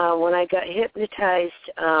when I got hypnotized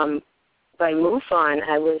by MUFON,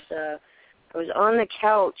 I was on the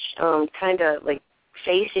couch, kind of like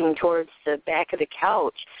facing towards the back of the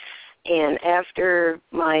couch. And after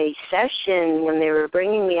my session, when they were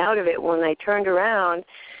bringing me out of it, when I turned around,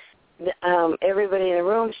 everybody in the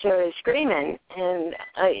room started screaming. And,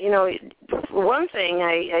 one thing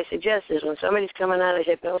I suggest is when somebody's coming out of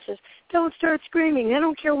hypnosis, don't start screaming. I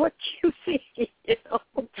don't care what you see,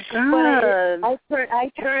 But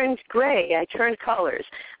I turned gray. I turned colors.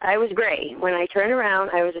 I was gray. When I turned around,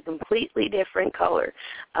 I was a completely different color.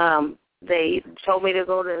 They told me to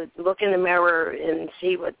go to look in the mirror and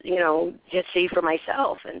see what, just see for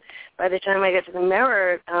myself. And by the time I got to the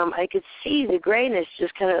mirror, I could see the grayness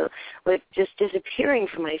just kind of like just disappearing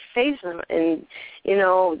from my face. And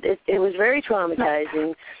it was very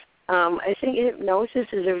traumatizing. I think hypnosis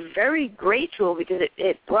is a very great tool because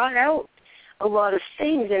it brought out a lot of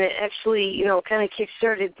things, and it actually, kind of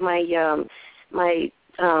kick-started my my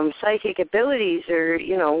psychic abilities, or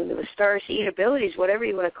the starseed abilities, whatever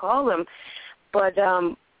you want to call them. But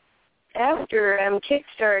after I'm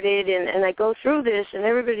kick-started and I go through this and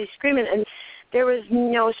everybody's screaming, and there was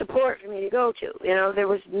no support for me to go to. There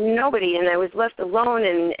was nobody, and I was left alone,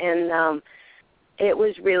 and it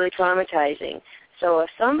was really traumatizing. So if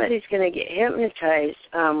somebody's going to get hypnotized,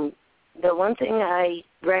 the one thing I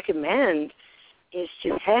recommend is to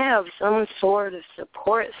have some sort of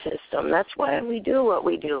support system. That's why we do what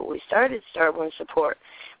we do. We started Starborn Support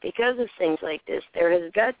because of things like this. There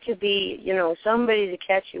has got to be, somebody to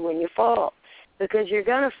catch you when you fall, because you're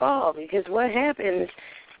going to fall, because what happens,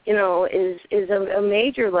 is a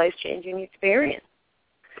major life-changing experience.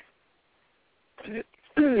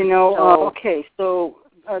 Okay, so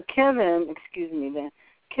Kevin, excuse me then,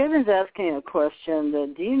 Kevin's asking a question.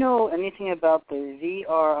 Do you know anything about the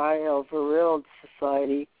VRIL, Viril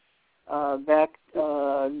Society, back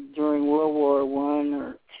during World War I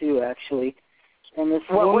or II, actually? And this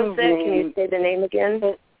what woman's was that? name, Can you say the name again?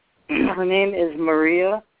 Her name is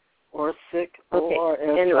Maria Orsic,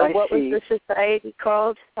 O-R-S-I-C. And what was the society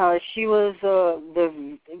called? She was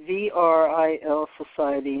the VRIL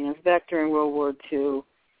Society, and it's back during World War II.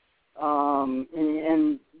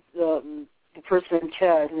 And the person in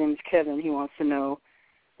chat, his name is Kevin, he wants to know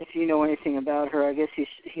if you know anything about her. I guess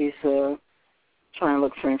he's trying to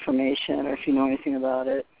look for information, or if you know anything about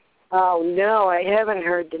it. Oh, no, I haven't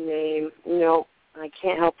heard the name. No, I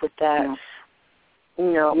can't help with that.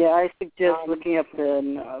 No. Yeah, I suggest looking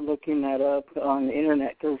that up on the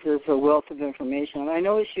internet, because there's a wealth of information. I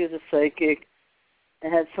know she was a psychic.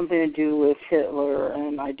 It had something to do with Hitler,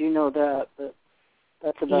 and I do know that, but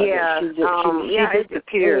that's about it. She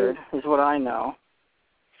disappeared, is what I know.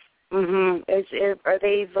 Are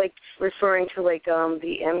they like referring to like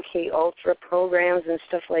the MK Ultra programs and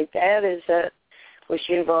stuff like that? Was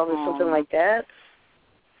she involved in something like that?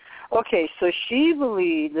 Okay, so she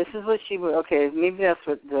believed, this is what she would, okay, maybe that's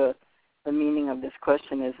what the meaning of this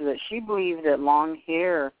question is, that she believed that long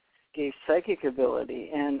hair gave psychic ability,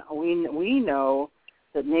 and we know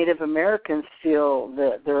that Native Americans feel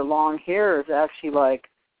that their long hair is actually like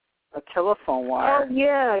a telephone wire. Oh,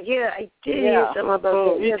 yeah, I did hear something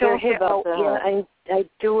about that. You tell us about that. Yeah, I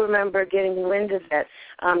do remember getting wind of that.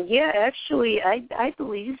 Actually, I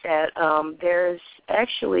believe that. There's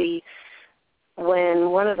actually,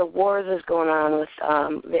 when one of the wars was going on with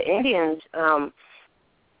the Indians,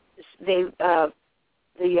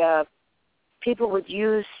 the people would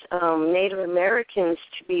use Native Americans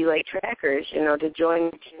to be like trackers, to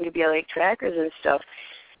join to be like trackers and stuff.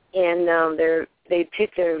 And they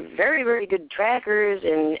picked their very, very good trackers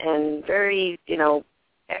and very,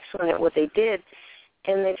 excellent at what they did.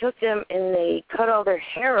 And they took them and they cut all their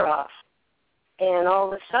hair off. And all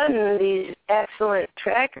of a sudden, these excellent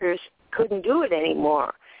trackers couldn't do it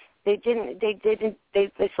anymore.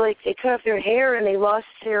 It's like they cut off their hair and they lost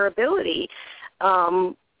their ability.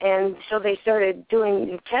 And so they started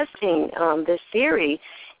testing this theory,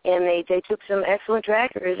 and they took some excellent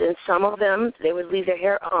trackers, and some of them, they would leave their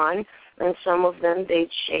hair on, and some of them, they'd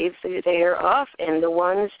shave the hair off, and the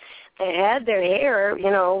ones that had their hair,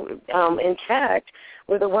 intact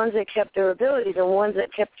were the ones that kept their abilities, and ones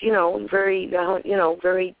that kept, very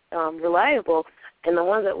reliable, and the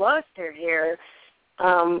ones that lost their hair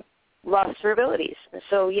lost their abilities.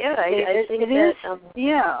 So, I think that...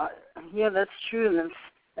 Yeah, that's true, and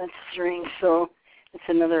that's strange. So it's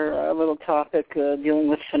another little topic dealing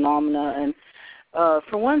with phenomena. And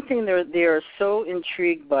for one thing, they are so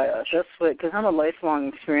intrigued by us. That's what, because I'm a lifelong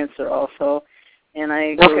experiencer also, and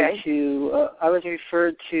I I was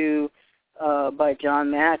referred to by John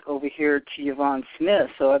Mack over here to Yvonne Smith.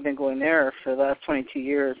 So I've been going there for the last 22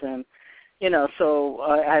 years, and so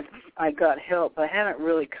I got help. But I haven't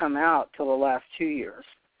really come out till the last 2 years.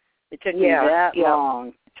 It took me that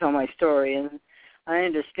long to tell my story, and I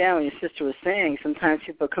understand what your sister was saying. Sometimes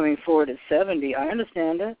people are coming forward at 70. I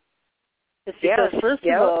understand it. It's because, first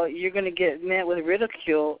of all, you're going to get met with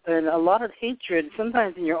ridicule and a lot of hatred,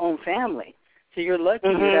 sometimes in your own family. So you're lucky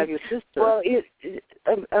you have your sister. Well,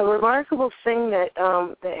 a remarkable thing that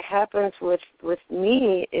happens with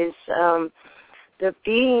me is the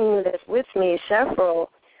being that's with me,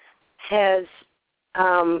 several, has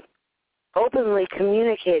openly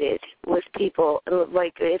communicated with people.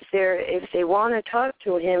 Like if they want to talk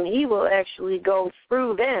to him, he will actually go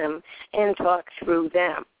through them and talk through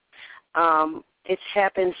them. It's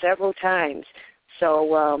happened several times.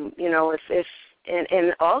 So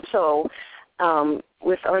and also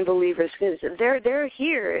with unbelievers, because they're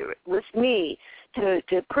here with me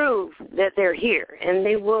to prove that they're here, and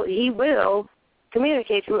he will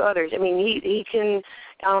communicate through others. I mean, he can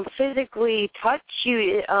physically touch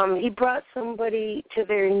you. He brought somebody to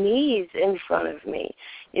their knees in front of me,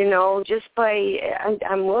 just by,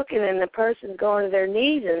 I'm looking and the person's going to their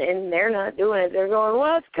knees and they're not doing it. They're going,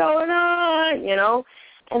 what's going on,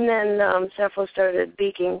 And then Cepho started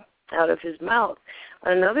speaking out of his mouth.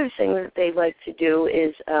 Another thing that they like to do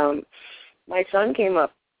is my son came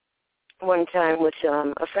up one time with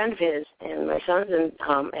a friend of his, and my son's an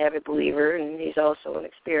avid believer, and he's also an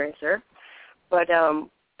experiencer. But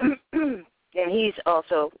and he's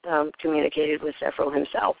also communicated with Cepho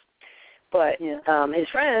himself. But his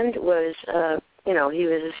friend was, he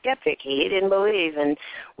was a skeptic. He didn't believe, and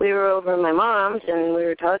we were over at my mom's, and we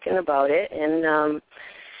were talking about it. And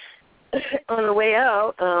on the way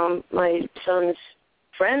out, my son's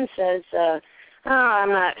friend says,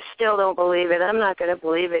 still don't believe it. I'm not going to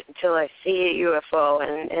believe it until I see a UFO.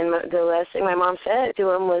 And the last thing my mom said to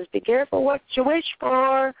him was, be careful what you wish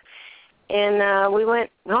for. And we went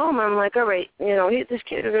home. I'm like, all right, this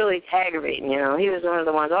kid is really aggravating. He was one of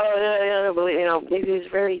the ones, I don't believe, he was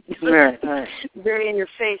very, very in your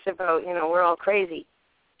face about, we're all crazy.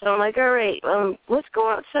 So I'm like, all right, let's go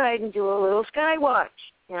outside and do a little sky watch.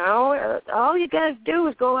 All you got to do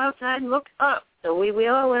is go outside and look up. So we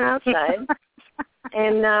all went outside,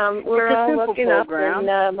 and we're all looking program.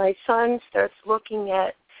 Up, and my son starts looking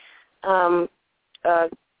at, I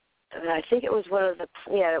think it was one of the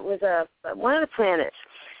planets.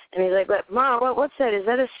 And he's like, Mom, what's that? Is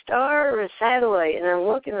that a star or a satellite? And I'm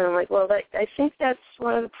looking, and I'm like, well, I think that's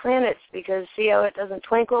one of the planets, because see how it doesn't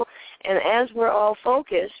twinkle? And as we're all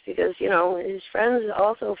focused, because, his friends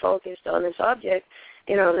also focused on this object,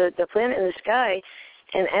 the planet in the sky,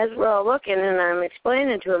 and as we're all looking, and I'm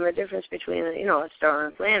explaining to him the difference between, a star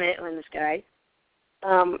and a planet in the sky,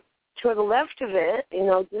 to the left of it,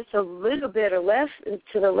 just a little bit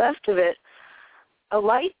to the left of it, a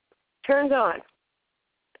light turns on.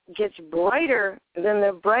 Gets brighter than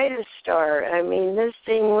the brightest star. I mean, this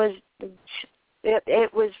thing was,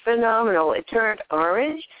 it was phenomenal. It turned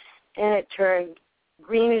orange, and it turned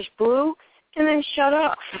greenish blue, and then shut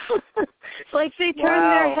off. It's like they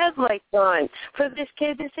turned their headlights on for this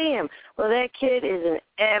kid to see him. Well, that kid is an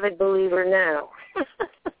avid believer now.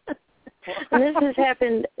 And this has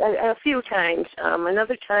happened a few times.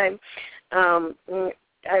 Another time,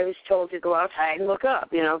 I was told to go outside and look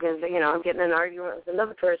up, because, I'm getting in an argument with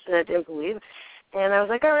another person that didn't believe. And I was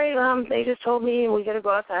like, all right, they just told me we got to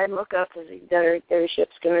go outside and look up, because their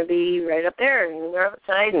ship's going to be right up there. And we're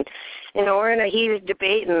outside, and, we're in a heated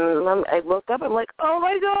debate, and I look up, I'm like, oh,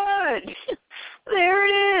 my God, there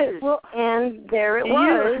it is. Well, and there it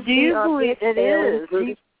was. Do you believe it is?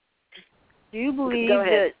 Do you believe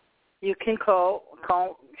that you can call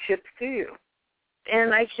ships to you?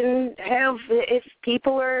 And I can have, if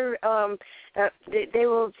people are,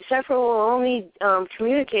 several will only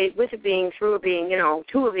communicate with a being, through a being,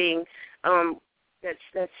 to a being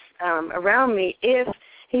that's around me, if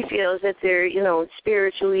he feels that they're,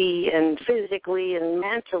 spiritually and physically and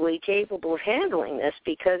mentally capable of handling this,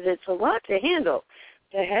 because it's a lot to handle.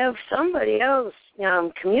 To have somebody else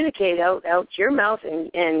communicate out your mouth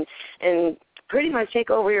and pretty much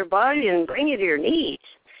take over your body and bring you to your knees.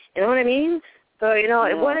 You know what I mean? So,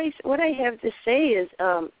 what I have to say is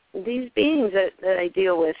these beings that I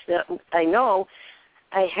deal with, that I know,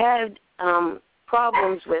 I had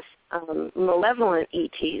problems with malevolent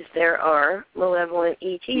ETs. There are malevolent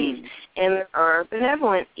ETs, and there are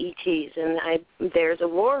benevolent ETs, and there's a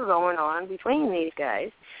war going on between these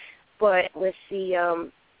guys. But with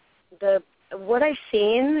what I've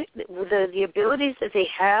seen, the abilities that they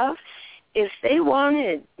have, if they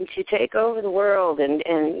wanted to take over the world and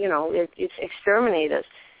exterminate us,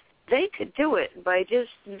 they could do it by just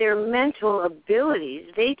their mental abilities.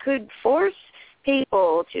 They could force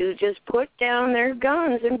people to just put down their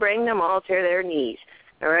guns and bring them all to their knees.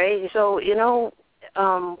 All right? So,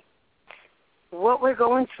 what we're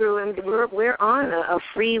going through, and we're on a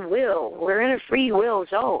free will. We're in a free will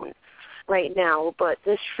zone right now, but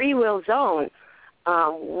this free will zone,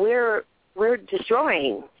 we're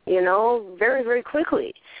destroying, very, very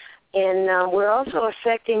quickly. And we're also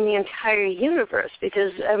affecting the entire universe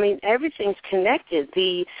because, everything's connected.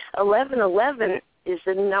 The 1111 is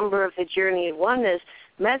the number of the journey of oneness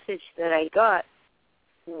message that I got,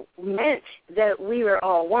 meant that we were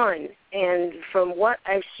all one. And from what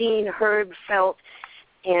I've seen, heard, felt,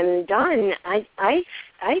 and done, I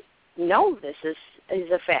know this is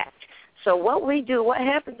a fact. So what we do, what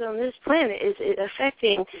happens on this planet is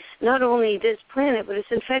affecting not only this planet, but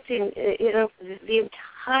it's affecting the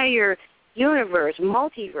entire universe,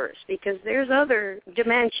 multiverse, because there's other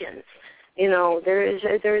dimensions.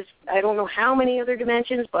 There's I don't know how many other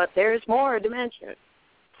dimensions, but there's more dimensions.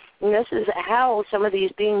 And this is how some of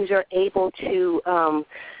these beings are able to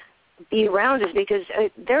be around us, because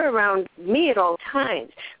they're around me at all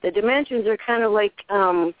times. The dimensions are kind of like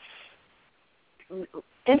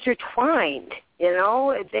intertwined,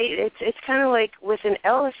 it's kind of like with an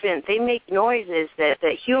elephant. They make noises that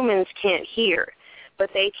humans can't hear,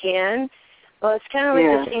 but they can. Well, it's kind of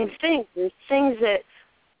like the same thing. There's things that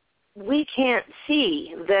we can't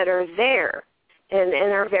see that are there and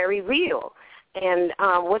are very real. And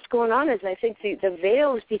what's going on is I think the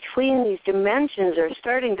veils between these dimensions are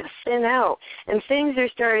starting to thin out, and things are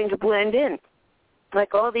starting to blend in.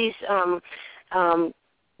 Like all these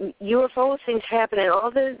UFO things happening, all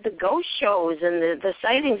the ghost shows and the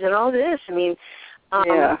sightings and all this.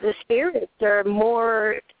 The spirits are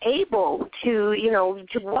more able to,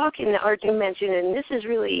 to walk in our dimension, and this is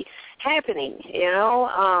really happening,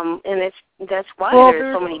 and that's why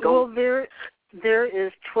there's so many goals. Well, there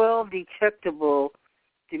is 12 detectable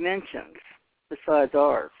dimensions besides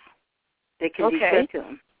ours. They can detect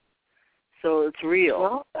them, so it's real.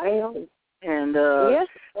 Well, I know. And yes,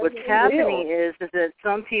 what's happening is that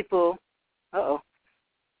some people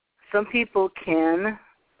can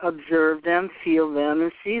observe them, feel them,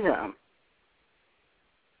 and see them.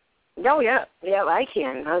 Oh, yeah, I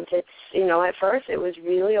can. It's, at first it was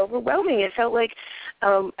really overwhelming. It felt like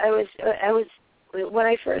I was when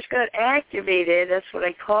I first got activated, that's what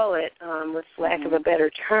I call it, with lack of a better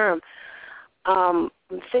term,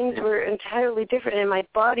 things were entirely different, and my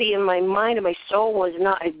body and my mind and my soul was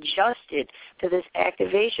not adjusted to this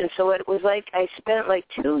activation. So it was like I spent like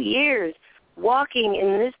 2 years walking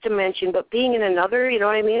in this dimension, but being in another, you know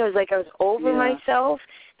what I mean? It was like I was over myself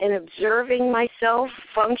and observing myself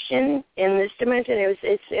function in this dimension.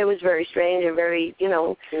 It was very strange and very,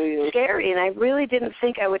 scary, and I really didn't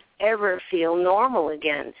think I would ever feel normal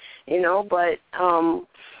again, but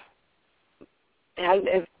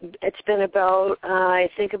it's been about, I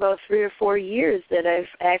think about 3 or 4 years that I've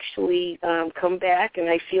actually come back, and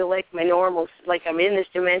I feel like my normal, like I'm in this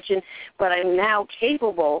dimension, but I'm now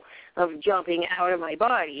capable of jumping out of my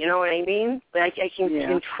body, you know what I mean? But I can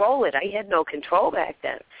control it. I had no control back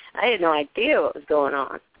then. I had no idea what was going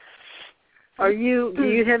on. Do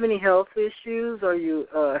you have any health issues? Are you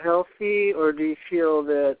healthy, or do you feel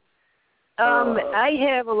that I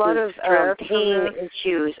have a lot of pain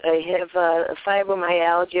issues. I have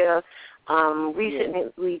fibromyalgia,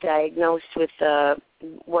 recently diagnosed with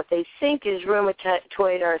what they think is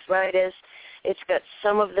rheumatoid arthritis. It's got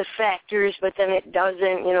some of the factors, but then it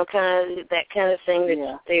doesn't, kind of that kind of thing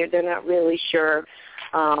that they're not really sure.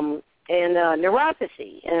 And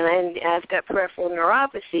neuropathy, and I've got peripheral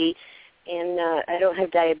neuropathy, and I don't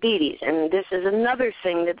have diabetes. And this is another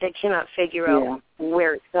thing that they cannot figure out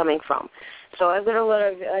where it's coming from. So I've got a lot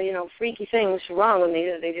of, freaky things wrong with me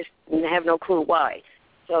that they just have no clue why.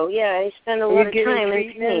 So, I spend a lot of time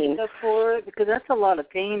in pain. For it? Because that's a lot of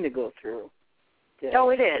pain to go through. Yeah. Oh,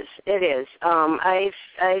 it is. It is.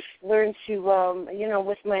 I've learned to,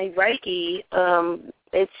 with my Reiki,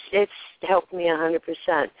 it's helped me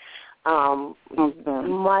 100%.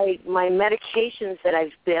 My medications that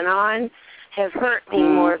I've been on have hurt me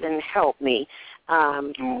more than helped me.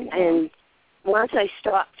 And once I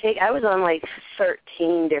stopped I was on like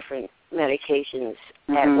 13 different medications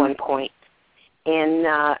at one point, and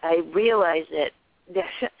I realized that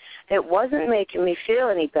it wasn't making me feel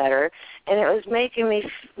any better, and it was making me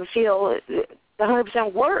feel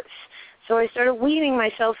 100% worse. So I started weaning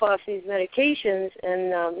myself off these medications,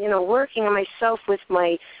 and working on myself with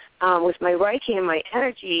my Reiki and my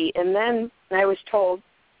energy. And then I was told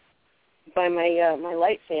by my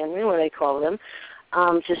light family, what I call them,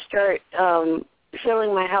 to start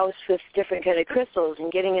filling my house with different kind of crystals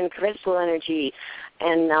and getting in crystal energy,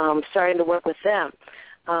 and starting to work with them.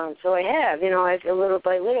 So I have, I've, little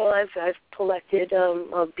by little, I've collected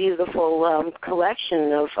a beautiful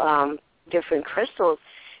collection of different crystals,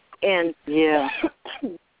 and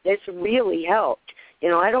it's really helped.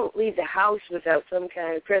 I don't leave the house without some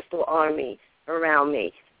kind of crystal on me, around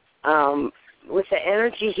me, with the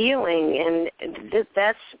energy healing, and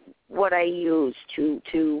that's what I use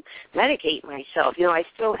to medicate myself. I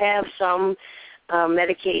still have some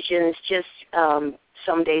medications, just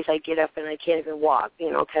some days I get up and I can't even walk,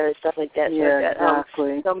 kind of stuff like that. So I've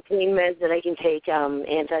got some pain meds that I can take,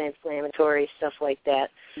 anti-inflammatory, stuff like that.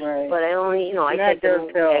 Right. But I only, I take them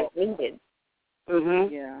as needed.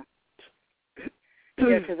 Mm-hmm. Yeah.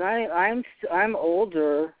 Yeah, because I'm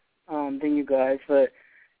older than you guys, but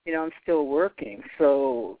I'm still working.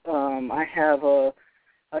 So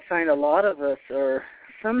I find a lot of us are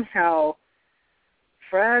somehow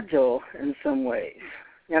fragile in some ways.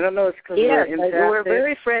 I don't know. It's because we're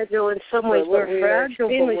very fragile in some ways. We're fragile,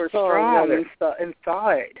 but we're strong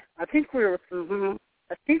inside. I think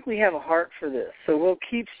I think we have a heart for this. So we'll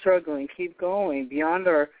keep struggling, keep going beyond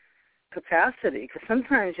our capacity. Because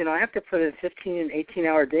sometimes, I have to put a 15 and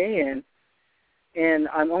 18-hour day in, and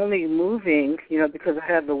I'm only moving, because I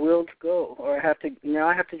have the will to go, or I have to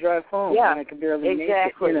drive home, and I can barely make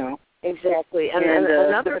it, Exactly. And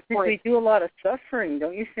another I think we do a lot of suffering,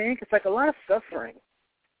 don't you think? It's like a lot of suffering.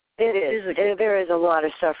 It is. There is a lot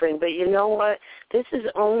of suffering, but you know what? This is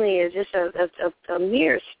only just a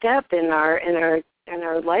mere step in our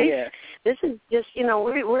life. Yeah. This is just,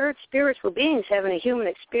 we're spiritual beings having a human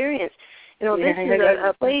experience. This is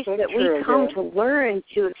a place that we come to learn,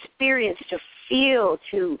 to experience, to feel,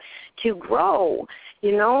 to grow,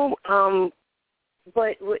 you know.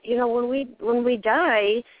 But you know, when we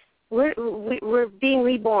die, we're being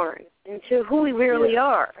reborn into who we really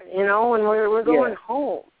are, you know, and we're going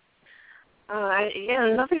home.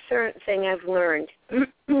 Another certain thing I've learned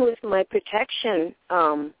with my protection,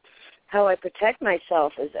 how I protect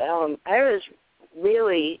myself is I was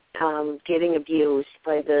really getting abused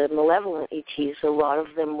by the malevolent ETs. A lot of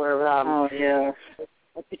them were a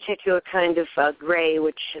particular kind of gray,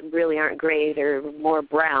 which really aren't gray. They're more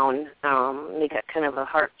brown. They got kind of a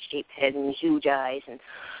heart-shaped head and huge eyes. And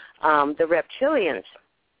the reptilians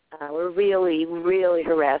were really, really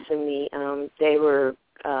harassing me. They were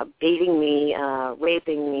beating me,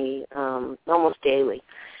 raping me almost daily.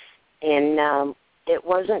 And it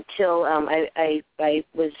wasn't till I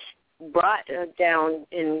was brought down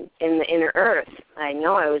in the inner earth. I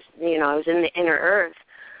know I was in the inner earth,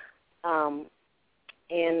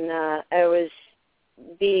 and I was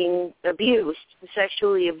being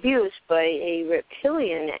sexually abused by a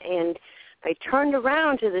reptilian, and I turned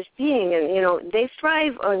around to this being, and, you know, they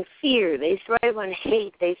thrive on fear. They thrive on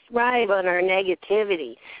hate. They thrive on our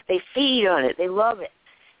negativity. They feed on it. They love it.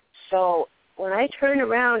 So when I turned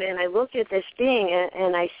around and I looked at this being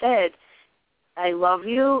and I said, I love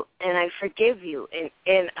you and I forgive you,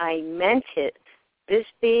 and I meant it. This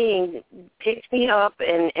being picked me up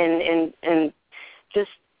and just,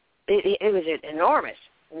 it was enormous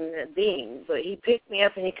being, but he picked me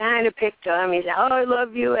up and he kind of picked on me. He said, oh, I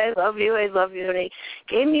love you, I love you, I love you, and he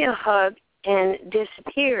gave me a hug and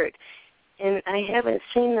disappeared, and I haven't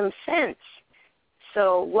seen them since.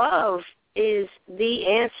 So love is the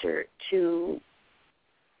answer to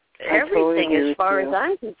everything as far as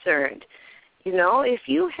I'm concerned. You know, if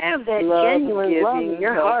you have that genuine love in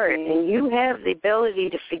your heart and you have the ability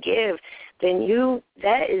to forgive, then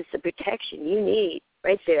that is the protection you need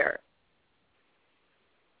right there.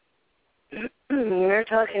 You're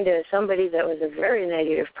talking to somebody that was a very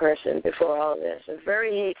negative person before all of this, a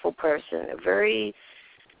very hateful person,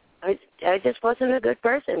 I just wasn't a good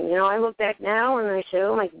person. You know, I look back now and I say,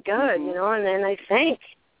 oh, my God, you know, and then I thank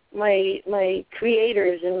my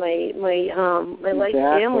creators and my life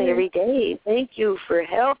family every day. Thank you for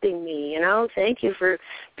helping me, you know. Thank you for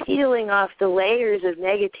peeling off the layers of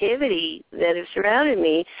negativity that have surrounded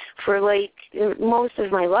me for, like, most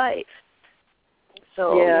of my life.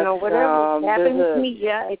 So, you know, whatever happened to me,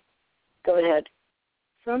 go ahead.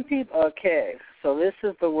 Some people, so this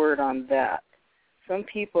is the word on that. Some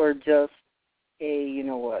people are just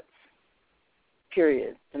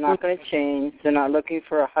period. They're not going to change. They're not looking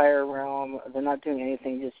for a higher realm. They're not doing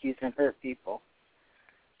anything, just using to hurt people.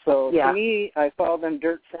 So to me, I call them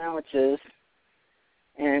dirt sandwiches,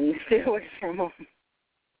 and stay away from them.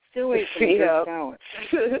 Stay away from dirt sandwich.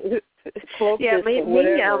 But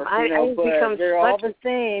they're all the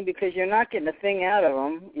same because you're not getting a thing out of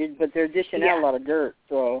them, but they're dishing out a lot of dirt.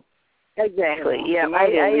 So exactly, I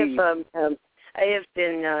have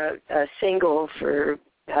been single for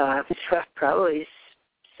probably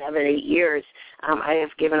 7-8 years. I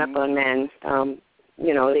have given up on men.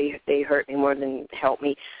 You know, they hurt me more than help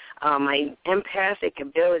me. My empathic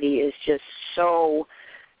ability is just so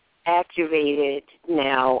activated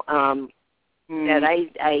now that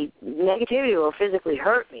negativity will physically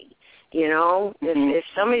hurt me. You know, if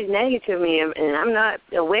somebody's negative to me and I'm not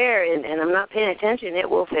aware and I'm not paying attention, it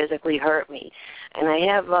will physically hurt me. And I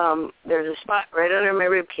have there's a spot right under my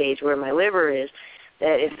rib cage where my liver is,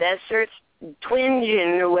 that if that starts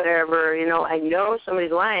twinging or whatever, you know, I know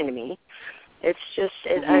somebody's lying to me. It's just,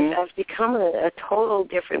 I've become a total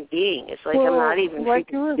different being. It's like I'm not even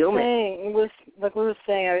freaking human. Like we were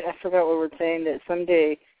saying, I forgot what we were saying, that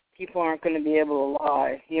someday people aren't going to be able to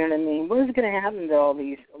lie. You know what I mean? What is going to happen to all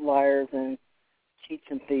these liars and cheats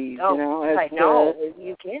and thieves? Oh, you know?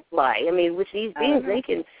 You can't lie. I mean, with these beings,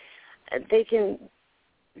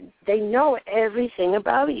 they know everything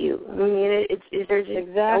about you. I mean, there's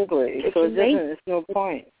exactly. So there's no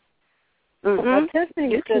point. Now,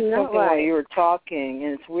 Tiffany said something while you were talking,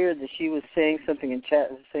 and it's weird that she was saying something in chat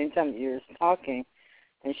at the same time that you were talking,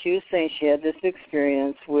 and she was saying she had this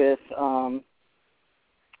experience with, let's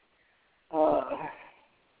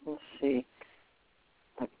see,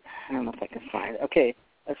 I don't know if I can find it. Okay,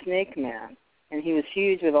 a snake man, and he was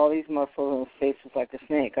huge with all these muscles, and his face was like a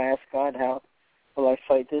snake. I asked God, how will I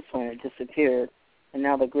fight this one? It disappeared, and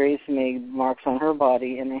now the Grays made marks on her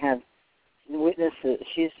body, and they have witnesses.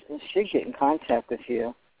 She should get in contact with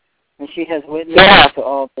you, and she has witnesses to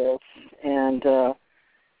all this. And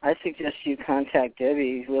I suggest you contact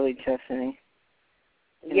Debbie, really, Tiffany.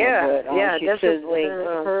 She definitely. says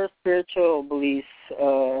her spiritual beliefs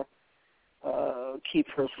keep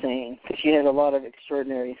her sane, because she had a lot of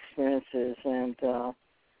extraordinary experiences. And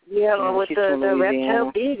with the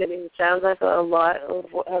reptile bees, I mean, it sounds like a lot of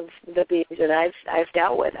the bees that I've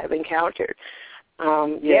dealt with, I've encountered.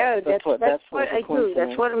 That's what I do.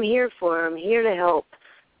 That's what I'm here for. I'm here to help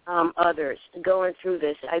others going through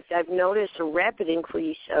this. I've noticed a rapid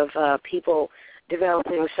increase of people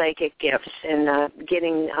developing psychic gifts and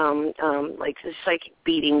getting like the psychic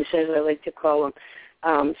beatings, as I like to call them,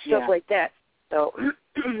 stuff like that. So,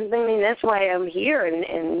 I mean, that's why I'm here,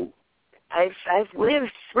 and I've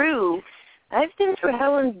lived through. I've been through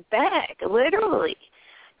hell and back, literally,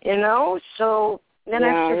 So then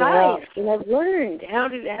I've survived, and I've learned how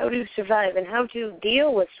to survive and how to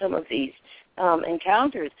deal with some of these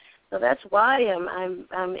encounters. So that's why I'm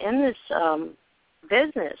in this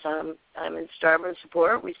business. I'm in Starborn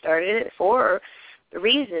support. We started it for the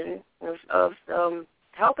reason of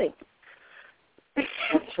helping.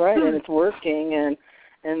 That's right, and it's working.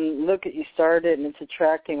 And look at, you started, and it's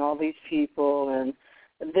attracting all these people, and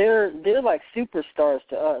they're like superstars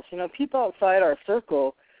to us. People outside our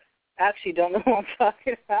circle actually don't know what I'm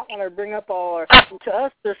talking about when I bring up all our. To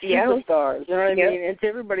us, they're superstars. You know what I mean? And to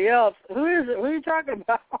everybody else, who is it? Who are you talking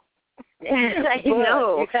about? I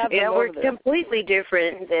know. We're completely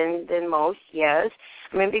different than most. Yes,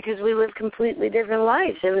 I mean, because we live completely different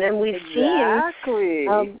lives, and then we've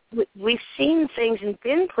seen things and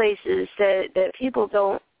been places that people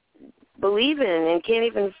don't believe in and can't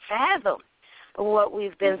even fathom what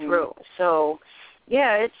we've been through. So,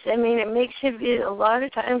 it makes it a lot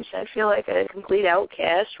of times I feel like a complete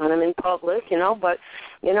outcast when I'm in public, but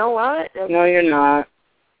you know what? No, you're not.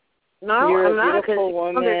 No, you're I'm not. You're a beautiful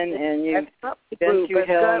woman, and you've been through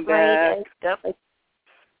hell and back.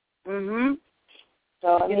 So,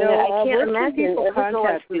 I can't imagine people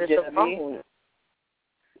contact you, Debbie.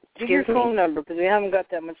 Give your phone number, because we haven't got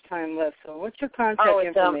that much time left. So what's your contact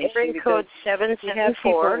information? It's area code 774. We have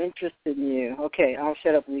people interested in you. Okay, I'll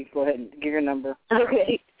shut up and you go ahead and give your number.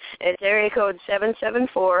 Okay. It's area code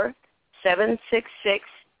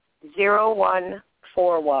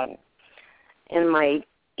 774-766-0141. And my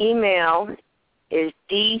email is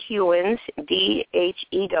dhewins,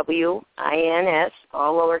 DHEWINS,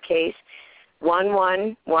 all lowercase,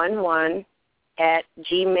 1111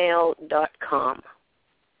 @gmail.com.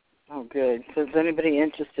 Oh, good. So if anybody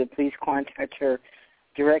interested, please contact her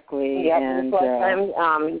directly. Yep, and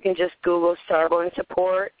you can just Google Starborn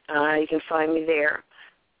support. You can find me there.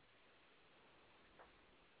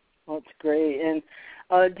 Well, that's great. And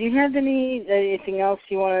do you have anything else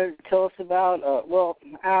you want to tell us about? Well,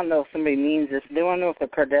 I don't know if somebody means this. They want to know if the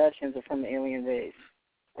Kardashians are from the alien race.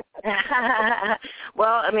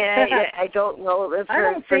 Well, I mean, I don't know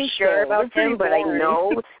for sure about them, but I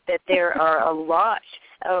know that there are a lot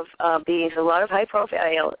of beings, a lot of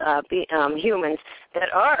high-profile humans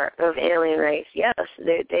that are of alien race. Yes,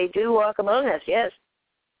 they do walk among us. Yes,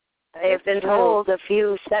 I have been told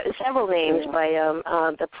several names by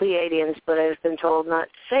the Pleiadians, but I've been told not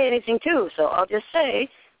to say anything too. So I'll just say,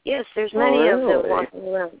 yes, there's many of them walking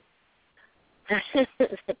around.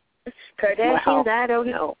 Kardashians, I don't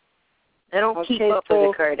know. I don't keep up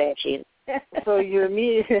with the Kardashians. So you're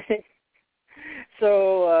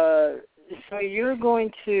So you're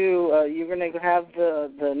going to have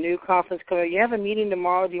the new conference coming. You have a meeting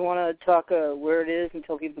tomorrow. Do you want to talk where it is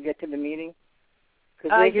until people get to the meeting?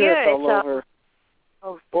 Because they hear us all over.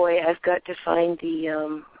 Oh boy, I've got to find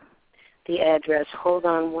the address. Hold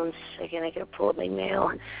on one second. I got to pull up my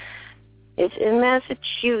mail. It's in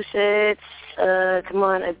Massachusetts. Come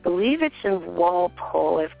on, I believe it's in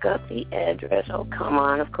Walpole. I've got the address. Oh, come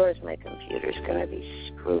on. Of course my computer's going to be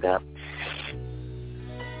screwed up.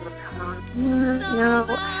 No.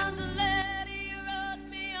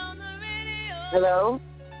 Hello?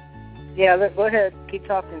 Yeah, go ahead. Keep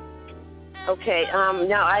talking. Okay.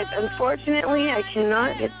 Now, unfortunately, I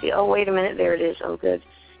cannot get the... Oh, wait a minute. There it is. Oh, good.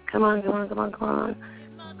 Come on.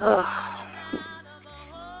 Oh.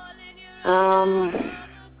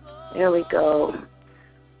 There we go.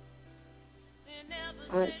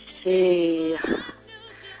 Let's see.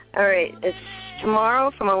 All right. It's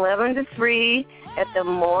tomorrow from 11 to 3 at the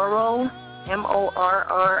Morrill, Morrill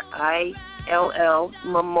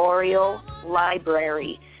Memorial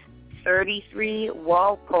Library, 33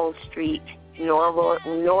 Walpole Street,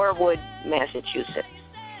 Norwood, Massachusetts.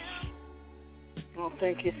 Well,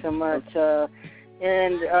 thank you so much.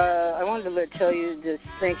 And I wanted to tell you just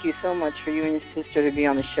thank you so much for you and your sister to be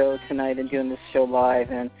on the show tonight and doing this show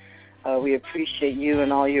live. And we appreciate you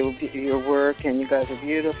and all your work, and you guys are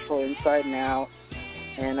beautiful inside and out.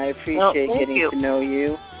 And I appreciate getting to know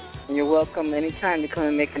you. And you're welcome anytime to come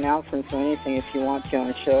and make announcements or anything if you want to on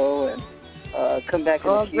the show. And come back in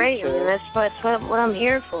the future. Great. I mean, that's what I'm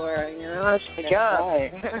here for. You know, that's my job.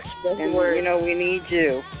 Right. And, you know, we need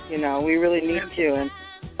you. You know, we really need you. And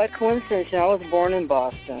by coincidence, you know, I was born in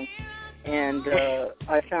Boston. And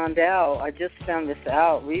I just found this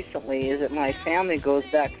out recently, is that my family goes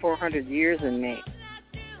back 400 years in May.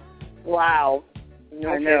 Wow. No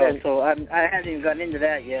I know, kidding. so I haven't even gotten into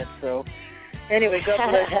that yet. So anyway, God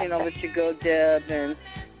bless you, and I'll let you go, Deb, and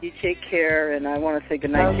you take care, and I want to say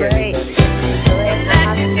good night to everybody.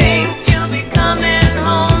 You'll be coming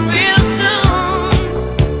home real soon.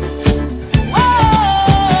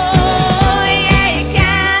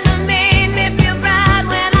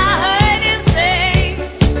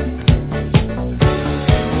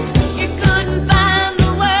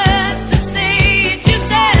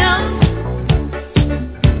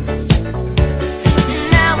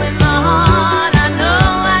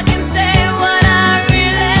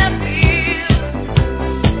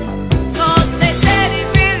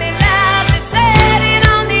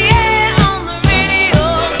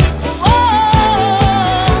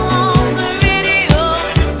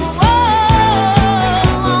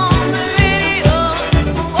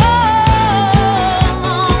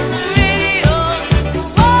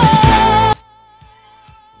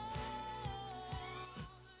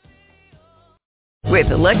 With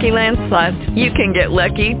the Lucky Land Slots, you can get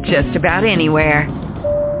lucky just about anywhere.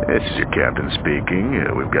 This is your captain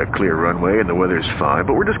speaking. We've got clear runway and the weather's fine,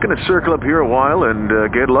 but we're just going to circle up here a while and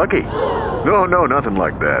get lucky. No, nothing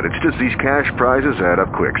like that. It's just these cash prizes add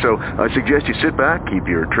up quick. So I suggest you sit back, keep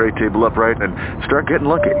your tray table upright, and start getting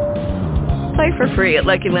lucky. Play for free at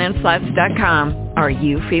LuckyLandSlots.com. Are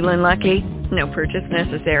you feeling lucky? No purchase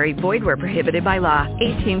necessary. Void where prohibited by law.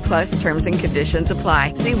 18+ terms and conditions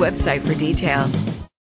apply. See website for details.